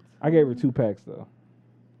 I gave her 2 packs though.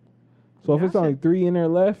 So if it's Gotcha. only 3 in there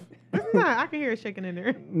left, It's not. I can hear it shaking in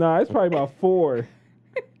there. nah, it's probably about 4.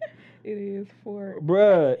 It is 4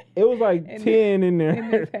 Bruh, it was like And 10 in in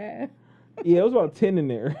there. this half. Yeah, it was about 10 in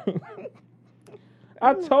there.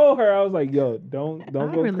 I told her, I was like, yo, don't I'm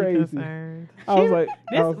go really crazy. concerned. I was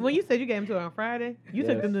like, When you said you gave them to her on Friday, you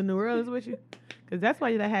took Yes. them to New Orleans with you? Because that's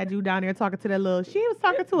why they had you down there talking to that little... She was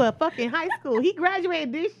talking to a fucking high school. He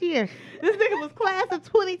graduated this year. This nigga was class of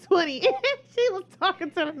 2020. And she was talking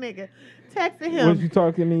to the nigga. texting Was you him.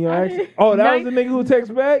 talking in your I accent? didn't- Oh, that was Ninth- the nigga who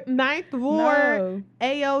texts back? Ninth Ward, No,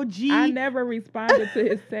 AOG. I never responded to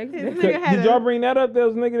his text. His message. nigga had Did a- y'all bring that up? There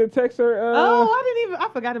was a nigga that text her. I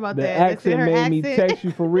forgot about The that. That's in accent her made me accent. text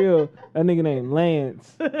you for real. That nigga named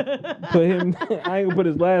Lance. Put him. I ain't gonna put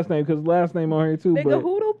his last name because last name on here too. Nigga, But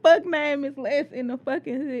who the fuck name is Lance in the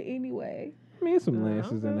fucking hood anyway? I mean, some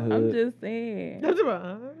Lances in the I'm hood. just saying.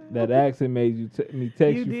 That accent made you me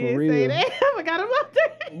text you, did for real, say that. I forgot about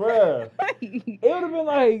that. bruh. It would have been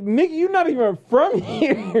like, nigga, you not even from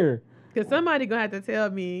here. Cause somebody gonna have to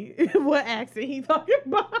tell me what accent he talking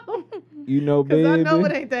about. You know, Cause baby. I know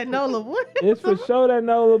it ain't that Nola boy. It's for sure that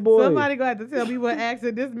Nola boy. Somebody gonna have to tell me what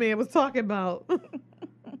accent this man was talking about.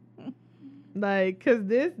 Like, cause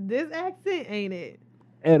this accent ain't it.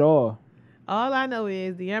 At all. All I know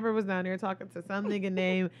is the Amber was down there talking to some nigga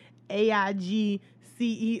named AIG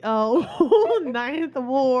CEO, 9th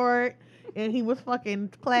Award, and he was fucking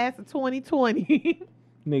class of 2020.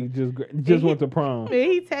 Nigga just went to prom. And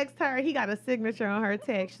he texted her. He got a signature on her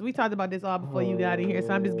text. We talked about this all before you got in here, so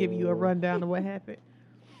I'm just giving you a rundown of what happened.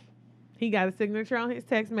 He got a signature on his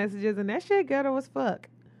text messages, and that shit ghetto as fuck.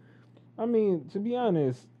 I mean, to be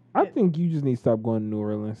honest, I think you just need to stop going to New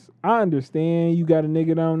Orleans. I understand you got a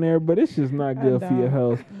nigga down there, but it's just not good for your don't.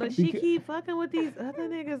 health. But she Beca- keep fucking with these other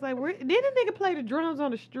niggas. Like, then the nigga play the drums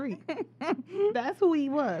on the street. That's who he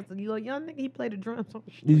was. A little young nigga, he played the drums on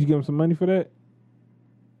the street. Did you give him some money for that?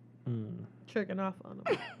 Tricking off on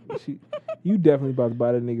them. You definitely about to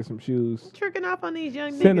buy that nigga some shoes. Tricking off on these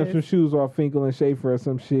young Send him some niggas. shoes off Finkel and Schaefer or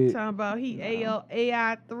some shit. Talking about he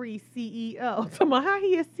AI3 CEO. Talking about how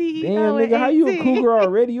he a CEO. Damn, at nigga, how you a 18? cougar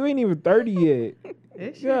already? You ain't even 30 yet.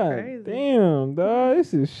 This shit God crazy. damn, dog.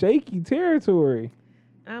 This is shaky territory.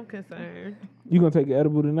 I'm concerned. You gonna take an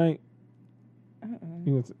edible tonight? Uh-uh.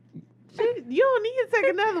 You gonna You don't need to take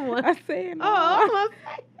another one. I said no. Oh,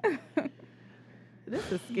 I'm gonna say. This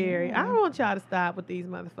is scary. I don't want y'all to stop with these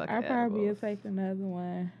motherfuckers. I probably will take another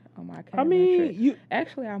one on my cabin I mean, trip. you.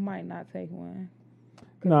 Actually, I might not take one.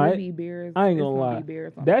 'Cause No, it it- be bears. I ain't it's gonna lie. Be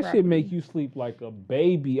bears on That the shit make property. you sleep like a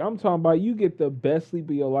baby. I'm talking about you get the best sleep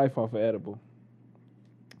of your life off of edible.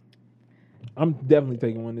 I'm definitely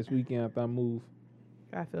taking one this weekend after I move.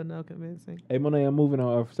 I feel no convincing. Hey, Monet, I'm moving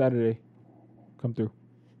on Saturday. Come through.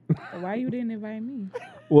 Why you didn't invite me?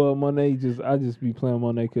 Well, Monet I just be playing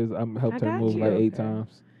Monet because I'm helped I her got move you. like 8 Okay.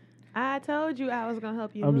 times. I told you I was gonna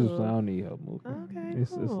help you. I'm move. just playing. I don't need help moving. Okay,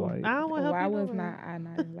 It's cool. like, I don't want to help Why you. was no more. not I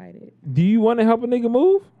not invited? do you want to help a nigga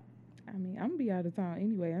move? I mean, I'm gonna be out of town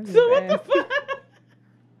anyway. I'm just So what the asking. fuck?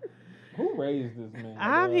 Who raised this man?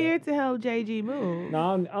 I'm here to help JG move.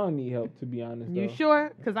 No, I don't need help to be honest. You though.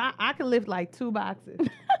 sure? Cause I can lift like 2 boxes.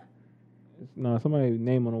 No, somebody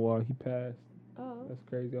name on the wall. He passed. Oh. That's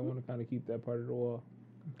crazy. I want to kind of keep that part of the wall.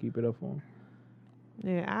 Keep it up for him.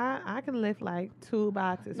 Yeah, I can lift like 2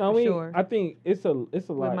 boxes No, I for mean, sure. I think it's a lot. It's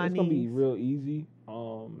my gonna be knees. real easy.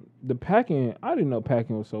 The packing, I didn't know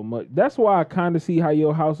packing was so much. That's why I kind of see how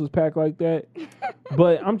your house was packed like that.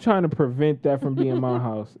 But I'm trying to prevent that from being my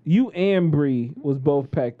house. You and Bree was both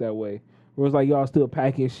packed that way. Where it's like y'all still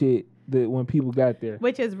packing shit that when people got there.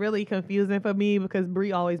 Which is really confusing for me because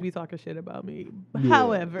Bree always be talking shit about me. Yeah.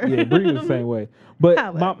 However, Yeah, Bree was the same way. But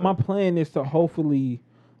However. my plan is to hopefully,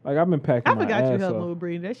 like I've been packing I my forgot you ass helped off. move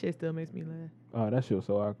Bree. That shit still makes me laugh. Oh, that shit was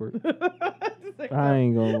so awkward. Like, I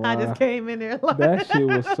ain't gonna lie. I just came in there like That shit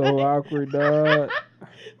was so awkward, dog.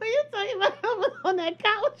 When you talking about I was on that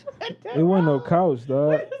couch with that It wasn't no robe. couch, dog.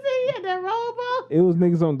 What you say you had that robe on? It was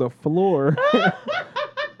niggas on the floor.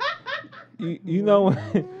 you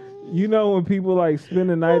know when people like spend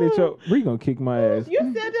the night at your Bree gonna kick my ass. You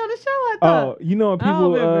said that on the show, I Oh, thought. you know when I don't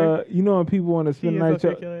people remember. you know when people want to She spend is the night at so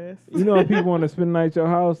your ridiculous. you know when people want to spend the night at your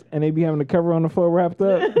house and they be having the cover on the floor wrapped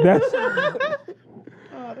up. That's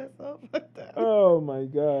Oh, that's so fucked up. oh my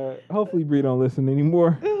god. Hopefully Bree don't listen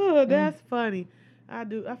anymore. Oh, that's funny. I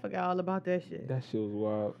forgot all about that shit. That shit was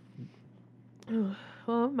wild.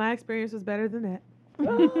 Well, my experience was better than that.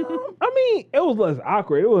 I mean, it was less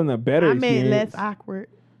awkward. It wasn't a better I meant experience. less awkward.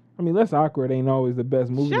 I mean, less awkward ain't always the best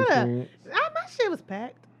movie Shut up. experience. My shit was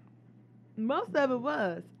packed. Most of it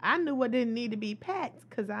was. I knew what didn't need to be packed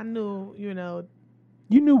because I knew, You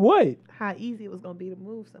knew what? how easy it was gonna be to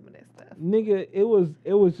move some of that stuff. Nigga, it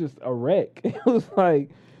was just a wreck. It was like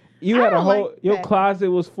you I had a don't whole like your that.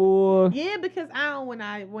 closet was full. Yeah, because I don't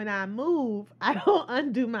when I move, I don't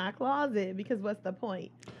undo my closet because what's the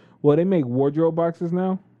point? Well, they make wardrobe boxes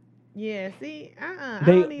now. Yeah, see, I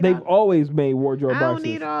don't need They've all, always made wardrobe I don't boxes.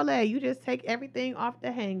 need all that. You just take everything off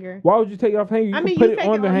the hanger. Why would you take it off hanger? You I can mean, put you it take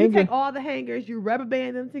on the you hanger. take all the hangers, you rubber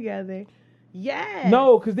band them together, Yes.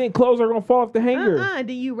 No, because then clothes are gonna fall off the hanger. Then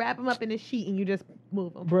you wrap them up in a sheet and you just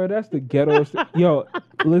move them. Bro, that's the ghetto. Yo,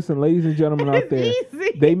 listen, ladies and gentlemen out there,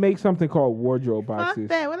 Easy. they make something called wardrobe Fuck boxes.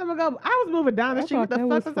 that. What am I going? I was moving down the I street. What thought the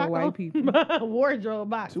that fuck was was I for white people. Wardrobe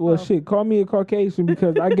box. Well, bro. shit, call me a Caucasian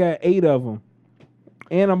because I got 8 of them,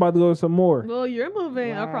 and I'm about to go to some more. Well, you're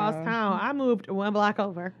moving across Wow. town. I moved 1 block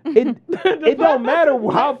over. It don't matter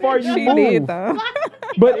how far you She move, did though.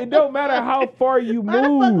 but it don't matter how far you Why the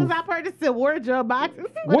fuck was move. I purchasing wardrobe boxes?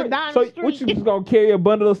 Down So the street. what you just gonna carry a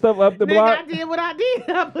bundle of stuff up the Nigga, block? I did what I did.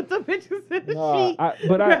 I put the bitches in the Nah, sheet,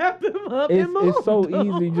 but wrapped them up, and moved it's so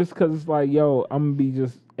them. easy just because it's like, yo, I'm gonna be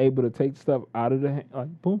just able to take stuff out of the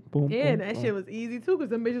like boom, boom. Yeah, boom, that boom. shit was easy too, because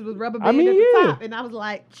them bitches was rubber I band mean, at the yeah. top, and I was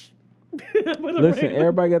like, with a Listen, regular-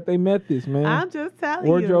 everybody got their methods, man. I'm just telling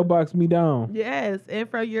Wardrobe you. box me down. Yes, and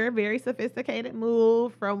from your very sophisticated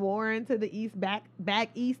move from Warren to the east, back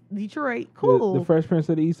east Detroit, cool. The Fresh Prince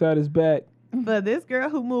of the East Side is back. For this girl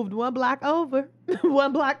who moved 1 block over,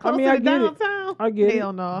 1 block closer I to get it. downtown, I get it.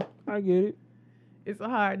 hell no. I get it. It's a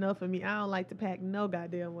hard no for me. I don't like to pack no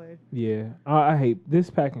goddamn way. Yeah, I hate this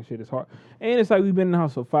packing shit. Is hard, and it's like we've been in the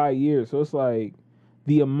house for 5 years, so it's like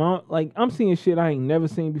the amount. Like I'm seeing shit I ain't never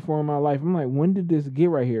seen before in my life. I'm like, when did this get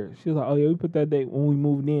right here? She was like, oh yeah, we put that date when we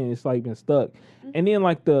moved in. It's like been stuck, and then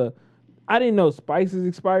like I didn't know spices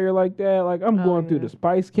expire like that. Like I'm Oh, going through yeah. the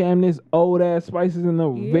spice cabinets, old ass spices in the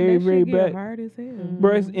Yeah, very that very shit get back. hard as hell.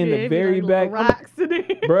 Bruh, it's in the it be very like back. little rocks in there.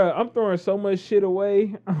 Bruh, I'm throwing so much shit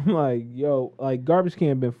away. I'm like, yo, like garbage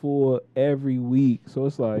can been full every week. So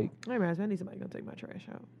it's like, Hey, man, I need somebody gonna take my trash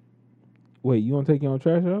out. wait, you want to take your own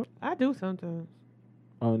trash out? I do sometimes.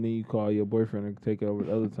 Oh, and then you call your boyfriend to take it over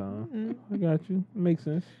the other time. Mm. I got you. It makes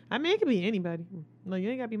sense. I mean, it could be anybody. No, you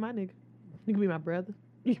ain't gotta be my nigga. You can be my brother.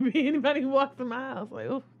 You can be anybody who walks in my house. Like,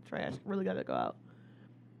 oh, trash really gotta go out.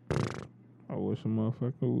 I wish a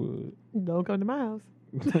motherfucker would. Don't come to my house.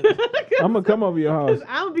 I'm gonna come over your house.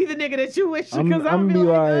 I'm gonna be the nigga that you wish I'm- because I'm I'm be be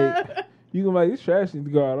like, like, You can be like, this trash needs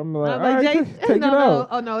to go out. I'm like, I'm all right, Jay- take no, it out.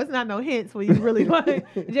 Oh no, it's not no hints when you really like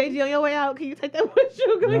JG on your way out. Can you take that with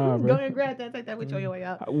you? Go, Nah, ahead, bro. go ahead and grab that and take that with you on your way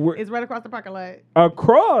out. We're- It's right across the parking lot.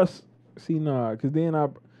 Across? See, nah, because then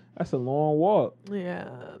that's a long walk. Yeah,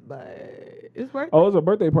 but it's worth it. Oh, it was a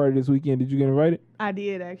birthday party this weekend. Did you get invited? I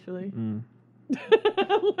did actually. Mm.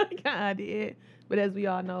 Like I did. But as we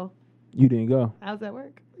all know, You didn't go. how's that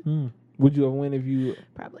work? Mm. Would you have went if you?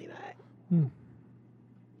 Probably not.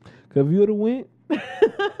 Cause if you would have went, I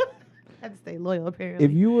have to stay loyal apparently.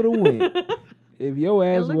 if you would have went, if your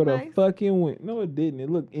ass looked would have nice. fucking went, no, it didn't. It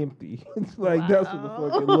looked empty. It's like that's what the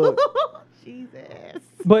fuck it looked. Jesus.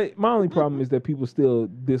 But my only problem is that people still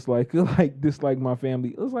dislike my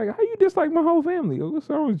family. It's like, how you dislike my whole family? What's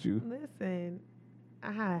wrong with you? Listen,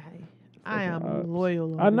 I Fucking am odds.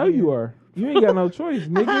 loyal. I over know here. you are. You ain't got no choice, I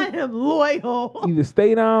nigga. am loyal Either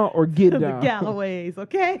stay down or get to the down. Galloways,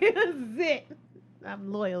 okay? That's it.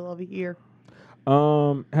 I'm loyal over here.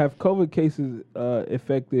 Have COVID cases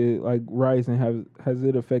affected, like rising? Has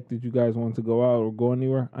it affected you guys wanting to go out or go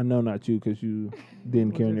anywhere? I know not you because you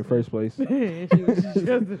didn't care in the first place. She was just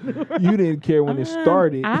You didn't care when it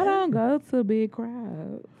started. I don't go to big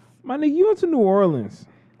crowds. My nigga, you went to New Orleans.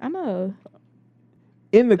 I know.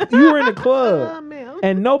 You were in the club man.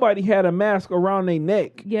 and nobody had a mask around their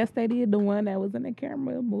neck. Yes, they did. The one that was in the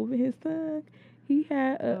camera moving his tongue, he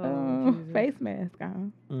had a Oh, Jesus. face mask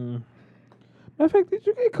on. Matter of fact, did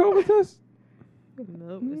you get COVID test?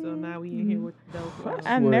 Nope. So now we in here with those.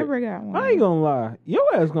 I swear. never got one. I ain't gonna lie. Your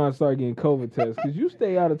ass gonna start getting COVID tests because you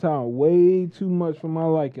stay out of town way too much for my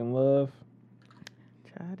liking, love.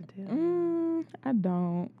 Try to tell you. I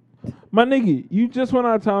don't. My nigga, you just went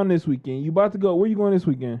out of town this weekend. You about to go. Where you going this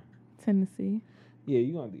weekend? Tennessee. Yeah,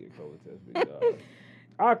 you gonna have to get a COVID test, big dog.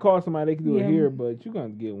 I'll call somebody. They can do Yeah. it here, but you gonna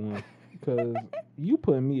get one because you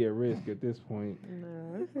putting me at risk at this point.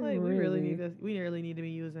 No, it's like we really need to be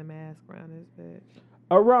using masks around this bitch.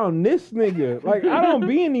 Around this nigga, like I don't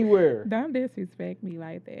be anywhere. Don't disrespect me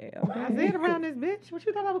like that. I Okay? said around this bitch. What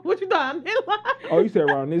you thought? What you thought? I meant like Oh, you said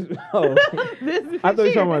around this? Oh, this bitch I thought you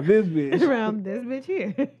here. talking about this bitch. Around this bitch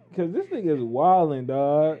here. Cause this nigga is wildin',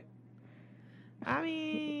 dog. I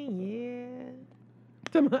mean,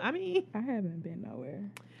 yeah. I mean, I haven't been nowhere.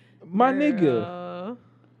 My nigga, girl.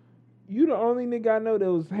 you the only nigga I know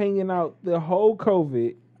that was hanging out the whole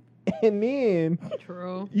COVID, and then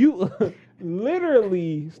True. you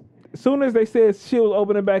literally, as soon as they said shit was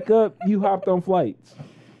opening back up, you hopped on flights,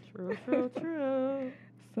 True.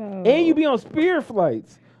 So and you be on Spirit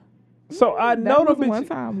flights. So I that know the was one bitch.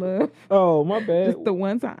 time, love. Oh my bad. Just the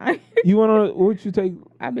one time. You want to? What you take?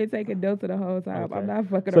 I've been taking Delta the whole time. Okay. I'm not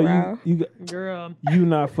fucking So around. you Girl. you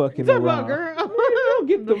not fucking Talk around. about girl. Don't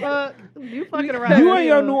get the fuck. You fucking around. You and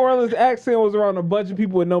your still. New Orleans accent was around a bunch of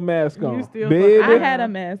people with no mask on. still Baby, fucking I had a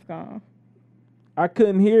mask on. I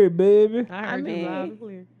couldn't hear it, baby. I heard you loud mean- and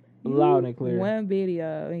clear. Loud and clear. One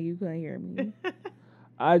video and you couldn't hear me.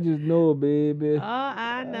 I just know, baby, All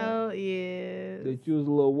I know is. that you was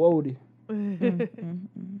a little woody.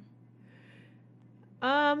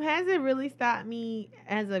 Has it really stopped me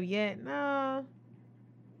as of yet? No.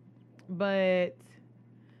 But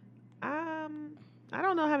I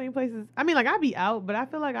don't know how many places. I mean, like I be out, but I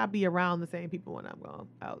feel like I be around the same people when I'm going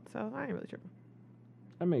out, so I ain't really tripping.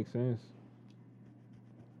 That makes sense.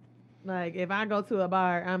 Like if I go to a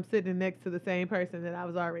bar, I'm sitting next to the same person that I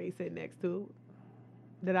was already sitting next to,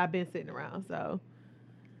 that I've been sitting around. So,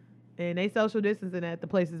 and they social distancing at the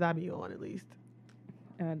places I be going at least.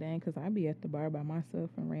 Oh dang, because I be at the bar by myself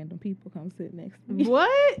and random people come sit next to me.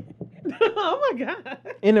 What? Oh my god.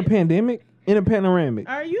 In a pandemic, in a panoramic.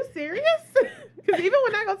 Are you serious? Because even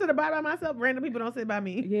when I go to the bar by myself, random people don't sit by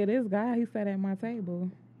me. Yeah, this guy, he sat at my table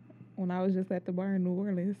when I was just at the bar in New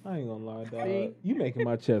Orleans. I ain't gonna lie, dog. See? You making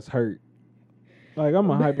my chest hurt. Like I'm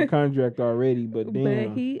a hypochondriac already, but damn.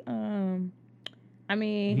 But he, I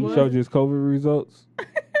mean, He showed you his COVID results. You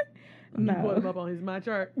put him no, up on his my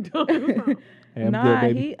chart. Hey, I'm nah,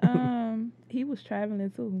 good, baby. he was traveling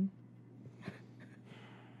too.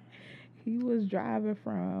 He was driving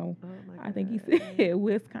from, Oh my I think he God. said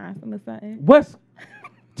Wisconsin or something. West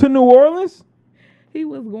to New Orleans? He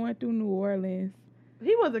was going through New Orleans.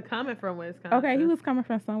 He wasn't coming from Wisconsin. Okay, he was coming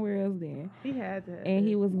from somewhere else then, He had to. and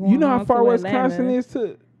he was going. You know how on far to Wisconsin Atlanta. is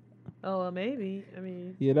to? Oh, well, maybe. I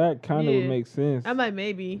mean, Yeah, that kind of Yeah. would make sense. I'm like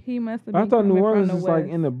maybe. He must have been I thought New coming Orleans from is the like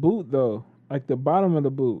west. in the boot though, like the bottom of the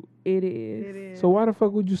boot. It It is. is. So why the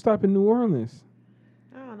fuck would you stop in New Orleans?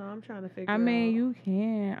 I don't know. I'm trying to figure. I mean, out. you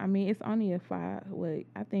can. I mean, it's only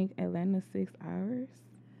I think Atlanta's 6 hours.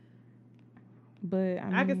 But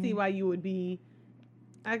I can see why you would be.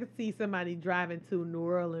 I could see somebody driving to New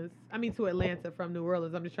Orleans. I mean, to Atlanta from New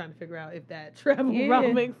Orleans. I'm just trying to figure out if that travel Yeah.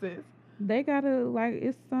 route makes sense. they gotta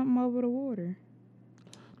it's something over the water.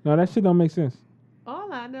 No, that shit don't make sense.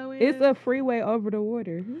 All I know is It's a freeway over the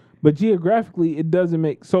water. But geographically, it doesn't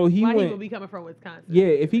make. So he why he went. would be coming from Wisconsin. Yeah,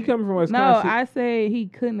 if he coming from No, Wisconsin, I said he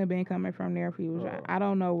couldn't have been coming from there if he was. Oh. I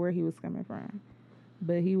don't know where he was coming from,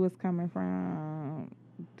 but he was coming from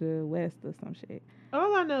the west or some shit.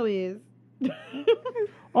 All I know is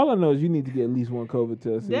all I know is you need to get at least one COVID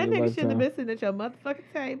test. that in your nigga shouldn't have lifetime. been sitting at your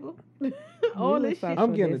motherfucking table. All was this shit. social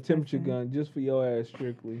I'm getting a temperature distancing. gun just for your ass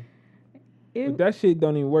strictly. It, But that shit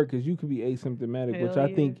don't even work because you could be asymptomatic, which Hell I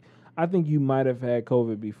yeah. think you might have had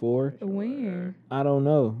COVID before. when? I don't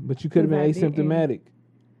know, but you could have been 'Cause I didn't. asymptomatic.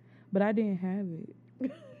 But I didn't have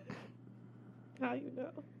it How you know?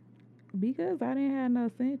 because I didn't have no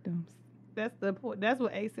symptoms. That's the point. That's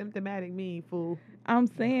what asymptomatic mean, fool. I'm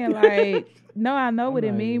saying like no, I know I'm what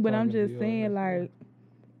it not mean, even but I'm talking to just you, saying honestly. like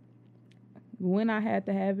when I had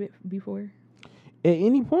to have it before. At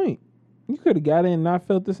any point, you could have got in and not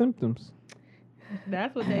felt the symptoms.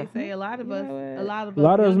 That's what they say. A lot of You us, know what? a lot of A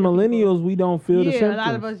lot of us younger millennials, people, we don't feel the yeah, symptoms. a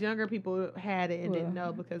lot of us younger people had it and didn't Well,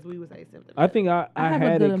 know because we was asymptomatic. I think I have a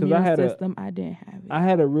had good it because immune I had system. I didn't have it. I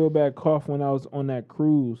had a real bad cough when I was on that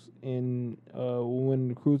cruise in when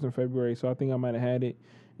the cruise in February. So I think I might have had it.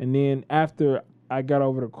 And then after I got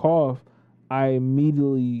over the cough, I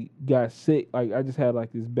immediately got sick. Like I just had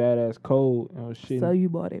like this badass cold and I was shitting. So you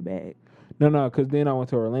bought it back. No, because then I went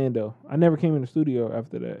to Orlando. I never came in the studio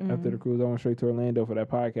after that. After Mm-hmm. the cruise, I went straight to Orlando for that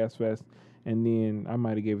podcast fest. And then I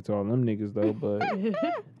might have gave it to all them niggas though. But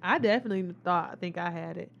I definitely think I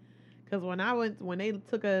had it because when they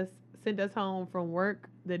sent us home from work,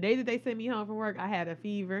 the day that they sent me home from work, I had a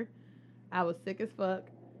fever. I was sick as fuck,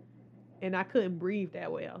 and I couldn't breathe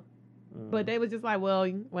that well. But they was just like, well,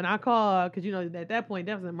 when I called, because you know at that point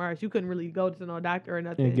that was in March, you couldn't really go to no doctor or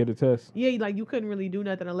nothing. and get a test. Yeah, like you couldn't really do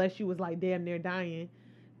nothing unless you was like damn near dying.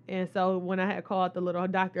 And so when I had called the little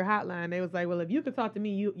doctor hotline, they was like, well, if you could talk to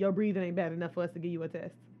me, your breathing ain't bad enough for us to give you a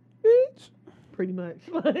test. Bitch. Pretty much.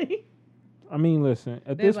 Like, I mean, listen.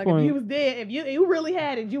 At they was this like, if point, you was dead, if you really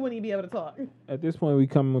had it, you wouldn't even be able to talk. at this point, we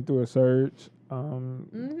coming through a surge.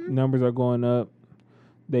 Mhm. Numbers are going up.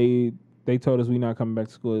 They told us we not coming back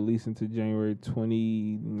to school at least until January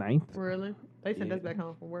 29th Really? They sent Yeah. us back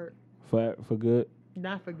home from work. for good.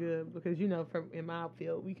 Not for good, because you know, from in my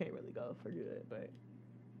field, we can't really go for good. But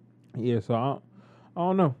Yeah, so I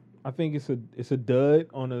don't know. I think it's a dud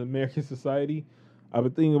on the American society. I've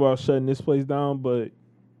been thinking about shutting this place down, but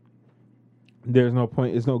there's no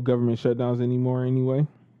point. There's no government shutdowns anymore anyway.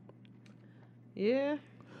 yeah,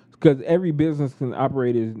 Because every business can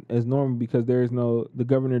operate as normal because the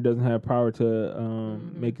governor doesn't have power to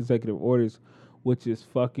make executive orders, which is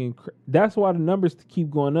fucking. That's why the numbers keep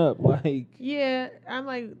going up. Like, Yeah, I'm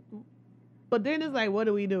like, but then it's like, what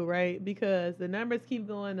do we do, right? Because the numbers keep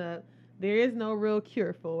going up. There is no real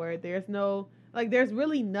cure for it. There's no, like, there's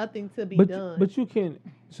really nothing to be done. but you can.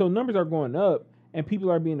 So numbers are going up, and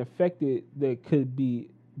people are being affected that can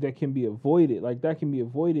be avoided. Like that can be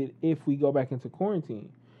avoided if we go back into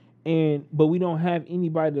quarantine. But we don't have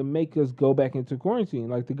anybody to make us go back into quarantine.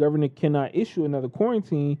 Like the government cannot issue another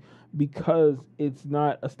quarantine because it's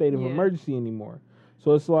not a state of emergency anymore.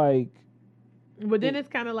 So it's like. But then it's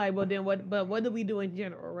kind of like, well, then what? But what do we do in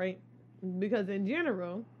general, right? Because in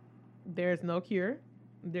general, there's no cure,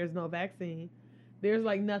 there's no vaccine, there's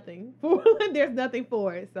like nothing. There's nothing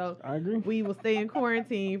for it. So I agree. We will stay in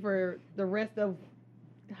quarantine for the rest of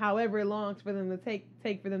however long for them to take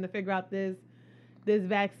for them to figure out this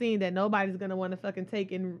vaccine that nobody's gonna want to fucking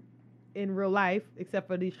take in real life except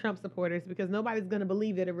for these Trump supporters because nobody's gonna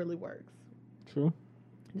believe that it really works. True.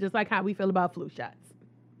 Just like how we feel about flu shots.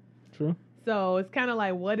 True. So it's kind of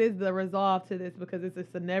like, what is the resolve to this? Because it's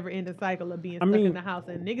just a never-ending cycle of being stuck in the house.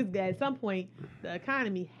 And niggas, at some point, the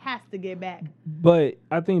economy has to get back. But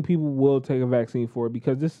I think people will take a vaccine for it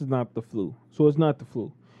because this is not the flu. So it's not the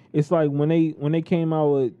flu. It's like when they came out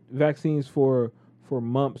with vaccines for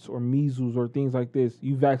mumps or measles or things like this,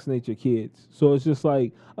 you vaccinate your kids. So it's just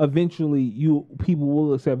like eventually people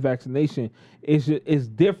will accept vaccination. It's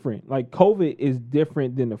different. Like COVID is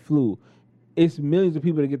different than the flu. It's millions of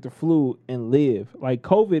people that get the flu and live. Like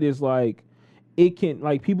COVID is like, it can,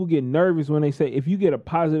 like people get nervous when they say, if you get a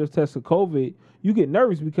positive test of COVID, you get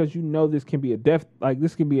nervous because you know this can be a death, like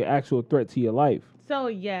this can be an actual threat to your life. So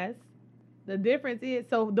yes, the difference is,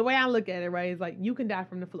 so the way I look at it, right, is like you can die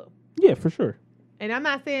from the flu. Yeah, for sure. And I'm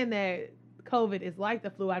not saying that COVID is like the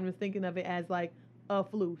flu. I'm just thinking of it as like a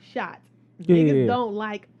flu shot. Niggas don't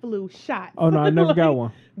like flu shots. Oh no, I never got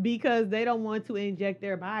one. Because they don't want to inject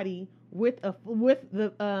their body with the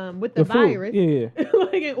The flu. virus, Yeah.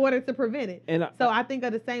 like in order to prevent it. And so I think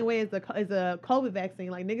of the same way as a COVID vaccine.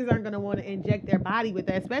 Like niggas aren't gonna want to inject their body with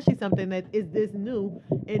that, especially something that is this new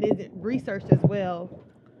and isn't researched as well.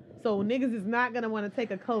 So niggas is not gonna want to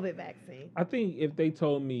take a COVID vaccine. I think if they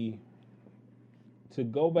told me to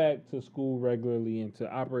go back to school regularly and to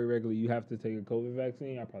operate regularly, you have to take a COVID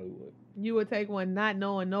vaccine, I probably would. You would take one not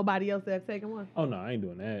knowing nobody else has taken one. Oh no, I ain't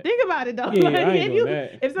doing that. Think about it though. Yeah, Like, I ain't doing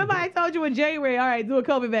that. If somebody told you in January, all right, do a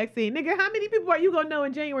COVID vaccine, nigga, how many people are you gonna know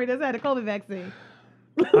in January that's had a COVID vaccine?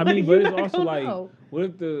 I mean, but You're it's not also gonna like, know. what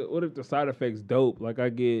if the side effects dope? Like I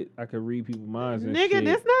could read people's minds and Nigga, shit.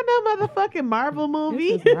 this not no motherfucking Marvel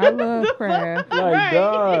movie. This is not Lovecraft. Like Right.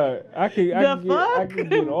 God, I fuck? could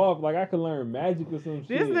get off. Like I could learn magic or some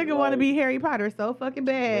shit. This nigga want to be Harry Potter so fucking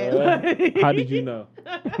bad. Bruh. Like- How did you know?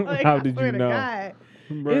 Like, How I did swear you to know? God,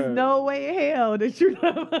 Bruh. there's no way in hell that you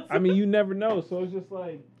know. I mean, you never know. So it's just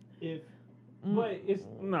like if. Mm. But it's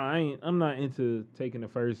no, I'm not into taking the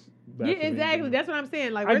first. Yeah, exactly. That's what I'm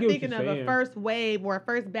saying. Like I we're get what thinking you're of a saying. first wave or a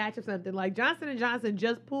first batch of something. Like Johnson & Johnson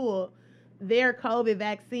just pulled their COVID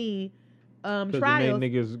vaccine trials it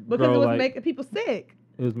made niggas because grow it was like, making people sick.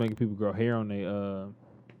 it was making people grow hair on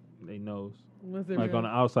their nose, Was it like real? on the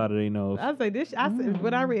outside of their nose. I was like, this. I said,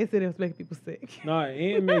 what I read said it was making people sick. No,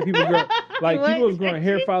 it made people grow like What? people was growing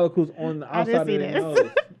hair follicles on the I didn't outside of see their this.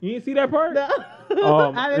 nose. You didn't see that part? No. Oh,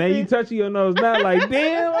 I now didn't you see- touching your nose now, like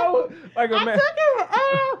damn. Like I took it.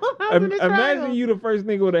 Oh, I was in the imagine trial. you the first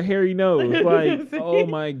nigga with a hairy nose. Like, See? oh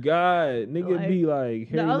my god, nigga Like, be like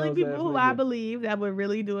hairy The only nose people ass who nigga. I believe that would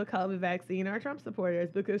really do a COVID vaccine are Trump supporters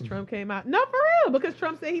because Trump came out. No, for real, because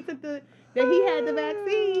Trump said he took that he had the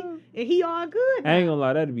vaccine and he all good. I ain't now. gonna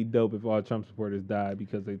lie, that'd be dope if all Trump supporters died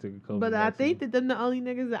because they took a COVID But I vaccine. think that them the only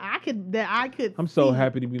niggas that I could. I'm so see.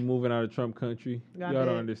 happy to be moving out of Trump country. I Y'all bet.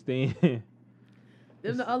 don't understand.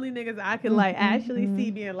 Them the only niggas I could like actually see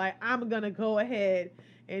being like, I'm gonna go ahead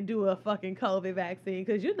and do a fucking COVID vaccine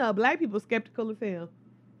because you know black people skeptical as hell.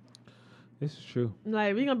 This is true.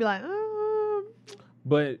 Like we gonna be like,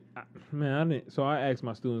 But man, I didn't. So I asked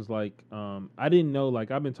my students like, I didn't know like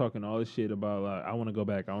I've been talking all this shit about like I want to go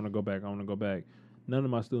back, I want to go back, I want to go back. None of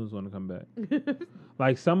my students want to come back.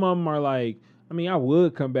 Like some of them are like, I mean, I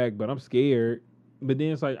would come back, but I'm scared. But then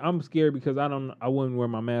it's like I'm scared because I wouldn't wear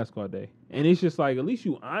my mask all day. And it's just like at least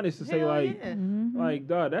you honest to say hell like, yeah. like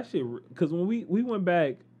dog, that shit. Because when we went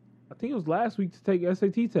back, I think it was last week to take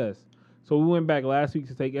SAT test. So we went back last week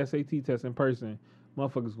to take SAT test in person.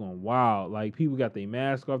 Motherfuckers going wild. Like people got their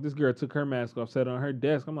mask off. This girl took her mask off, set it on her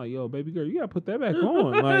desk. I'm like, yo, baby girl, you gotta put that back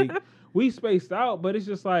on. Like we spaced out, but it's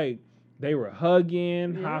just like they were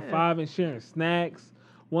hugging, Yeah. high fiving, sharing snacks.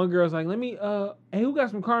 one girl's like, let me, hey, who got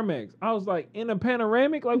some Carmex? I was like, in a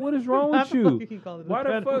panoramic? Like, what is wrong with you? Why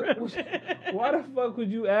the fuck? Why the fuck would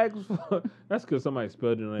you ask for? That's because somebody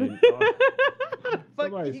spelled it on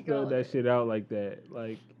somebody spelled that shit out like that.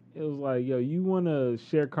 Like, it was like, yo, you want to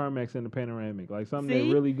share Carmex in the panoramic. Like, something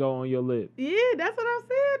that really go on your lip. Yeah, that's what I'm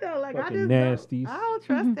saying, though. Like, Fucking I just nasties. I don't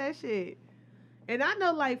trust that shit. And I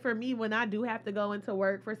know, like, for me, when I do have to go into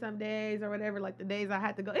work for some days or whatever, like the days I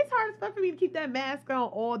have to go, it's hard as fuck for me to keep that mask on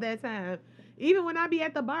all that time. Even when I be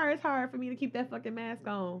at the bar, it's hard for me to keep that fucking mask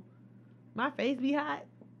on. My face be hot.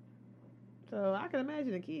 So I can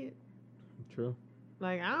imagine a kid. True.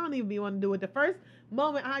 Like, I don't even be wanting to do it. The first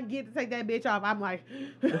moment I get to take that bitch off, I'm like...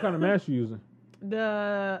 What kind of mask you using?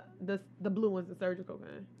 The blue ones, the surgical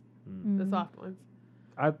kind. The soft ones.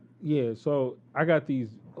 So I got these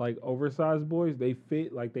like oversized boys. They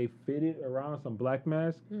fitted around some black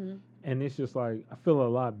masks, and it's just like I feel a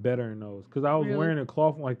lot better in those because I was wearing a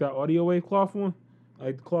cloth like that audio wave cloth one,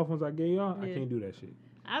 like the cloth ones I gave y'all. I can't do that shit.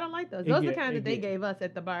 I don't like those. Those are the kind that they gave us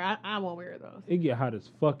at the bar. I won't wear those. It get hot as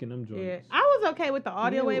fuck in them joints. Yeah, I was okay with the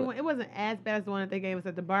audio wave one. It wasn't as bad as the one that they gave us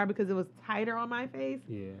at the bar because it was tighter on my face.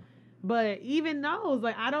 Yeah. But even those,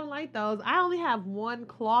 like, I don't like those. I only have one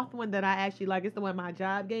cloth one that I actually like. It's the one my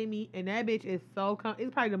job gave me, and that bitch is so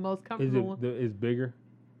it's probably the most comfortable one. It's bigger?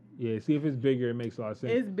 Yeah, see if it's bigger, it makes a lot of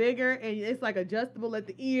sense. It's bigger, and it's, like, adjustable at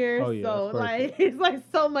the ears. Oh, yeah, so, like, it's, like,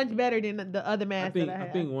 so much better than the other mask that I have.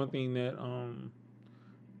 I think one thing that,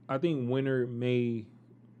 I think winter may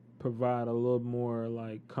provide a little more,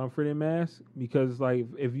 like, comfort in masks, because, like,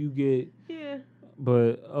 if you get... Yeah.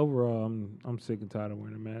 But overall, I'm sick and tired of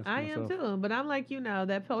wearing a mask. I am too, but I'm like,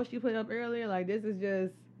 that post you put up earlier, like this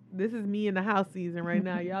is me in the house season right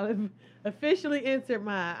now. Y'all have officially entered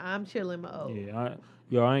my I'm chilling mode.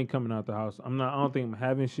 Yeah, I ain't coming out the house. I don't think I'm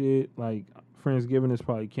having shit. Like Friendsgiving is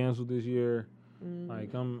probably canceled this year.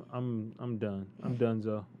 Like I'm done. I'm done,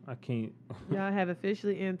 so I can't. Y'all have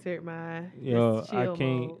officially entered my I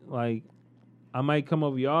can't mode. like. I might come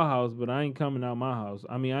over y'all house, but I ain't coming out my house.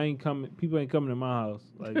 I mean, I ain't coming. People ain't coming to my house.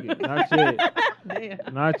 Like, not yet.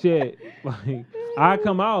 Damn. Not yet. Like, I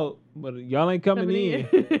come out, but y'all ain't coming in.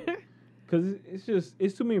 Cause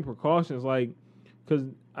it's too many precautions. Like, cause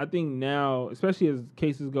I think now, especially as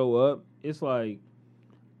cases go up, it's like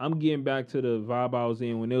I'm getting back to the vibe I was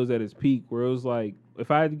in when it was at its peak, where it was like if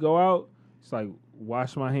I had to go out, it's like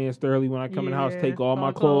wash my hands thoroughly when I come in the house, take all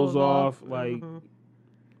my clothes off, like.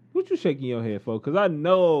 What you shaking your head for? Cause I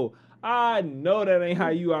know that ain't how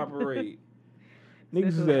you operate.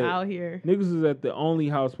 Niggas is out here. Niggas is at the only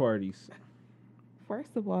house parties.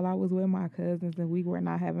 First of all, I was with my cousins and we were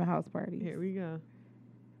not having house parties. Here we go.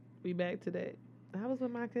 We back to that. I was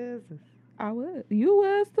with my cousins. I was. You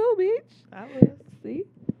was too, bitch. I was. See?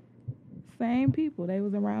 Same people. They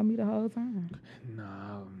was around me the whole time.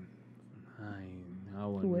 Nah, I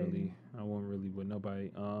wasn't really with nobody.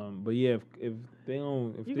 But yeah, if they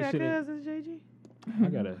don't, if you this got shit cousins, JG? I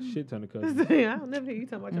got a shit ton of cousins. I don't never hear you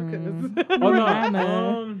talking about your cousins. Oh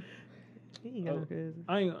no, he ain't got no cousins.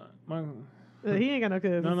 I ain't my. He ain't got no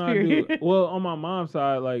cousins. No, I do. Well, on my mom's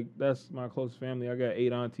side, like that's my close family. I got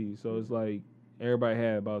 8 aunties, so it's like everybody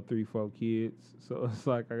had about 3-4 kids. So it's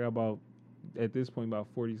like I got about at this point about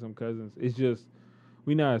 40 some cousins. It's just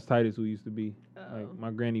we not as tight as we used to be. Like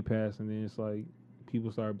my granny passed, and then it's like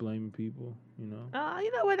people started blaming people. You know.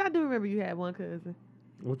 You know what? I do remember you had one cousin.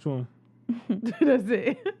 Which one? That's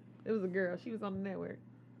it. It was a girl. She was on the network.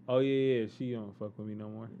 Oh yeah. She don't fuck with me no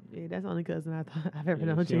more. Yeah, that's the only cousin I've ever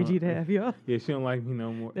Yeah, known she JG don't- to have, y'all. Yeah, she don't like me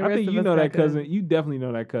no more. The I rest think of you us know got that cousin. cousins. You definitely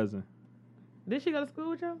know that cousin. Did she go to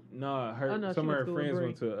school with y'all? No, Oh, no, some she of went her to school with friends Bree.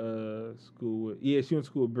 went to school with. Yeah, she went to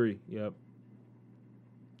school with Bree. Yep.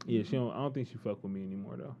 Yeah, she don't. I don't think she fuck with me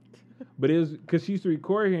anymore though. But it was because she used to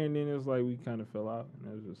record here, and then it was like we kind of fell out,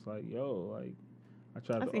 and it was just like, yo, like I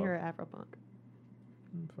tried I to. seen her at Afropunk.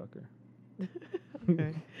 Fuck her.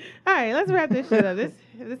 Okay. All right, let's wrap this shit up. This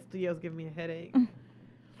studio's giving me a headache.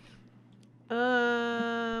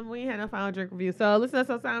 We ain't had no final drink review, so listen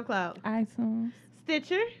to us on SoundCloud, iTunes,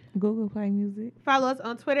 Stitcher. Google Play Music. Follow us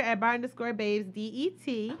on Twitter at bar_babes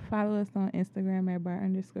DET. Follow us on Instagram at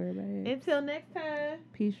bar_babes. Until next time,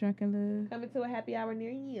 Peace, drunk, and love. coming to a happy hour near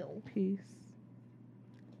you. Peace.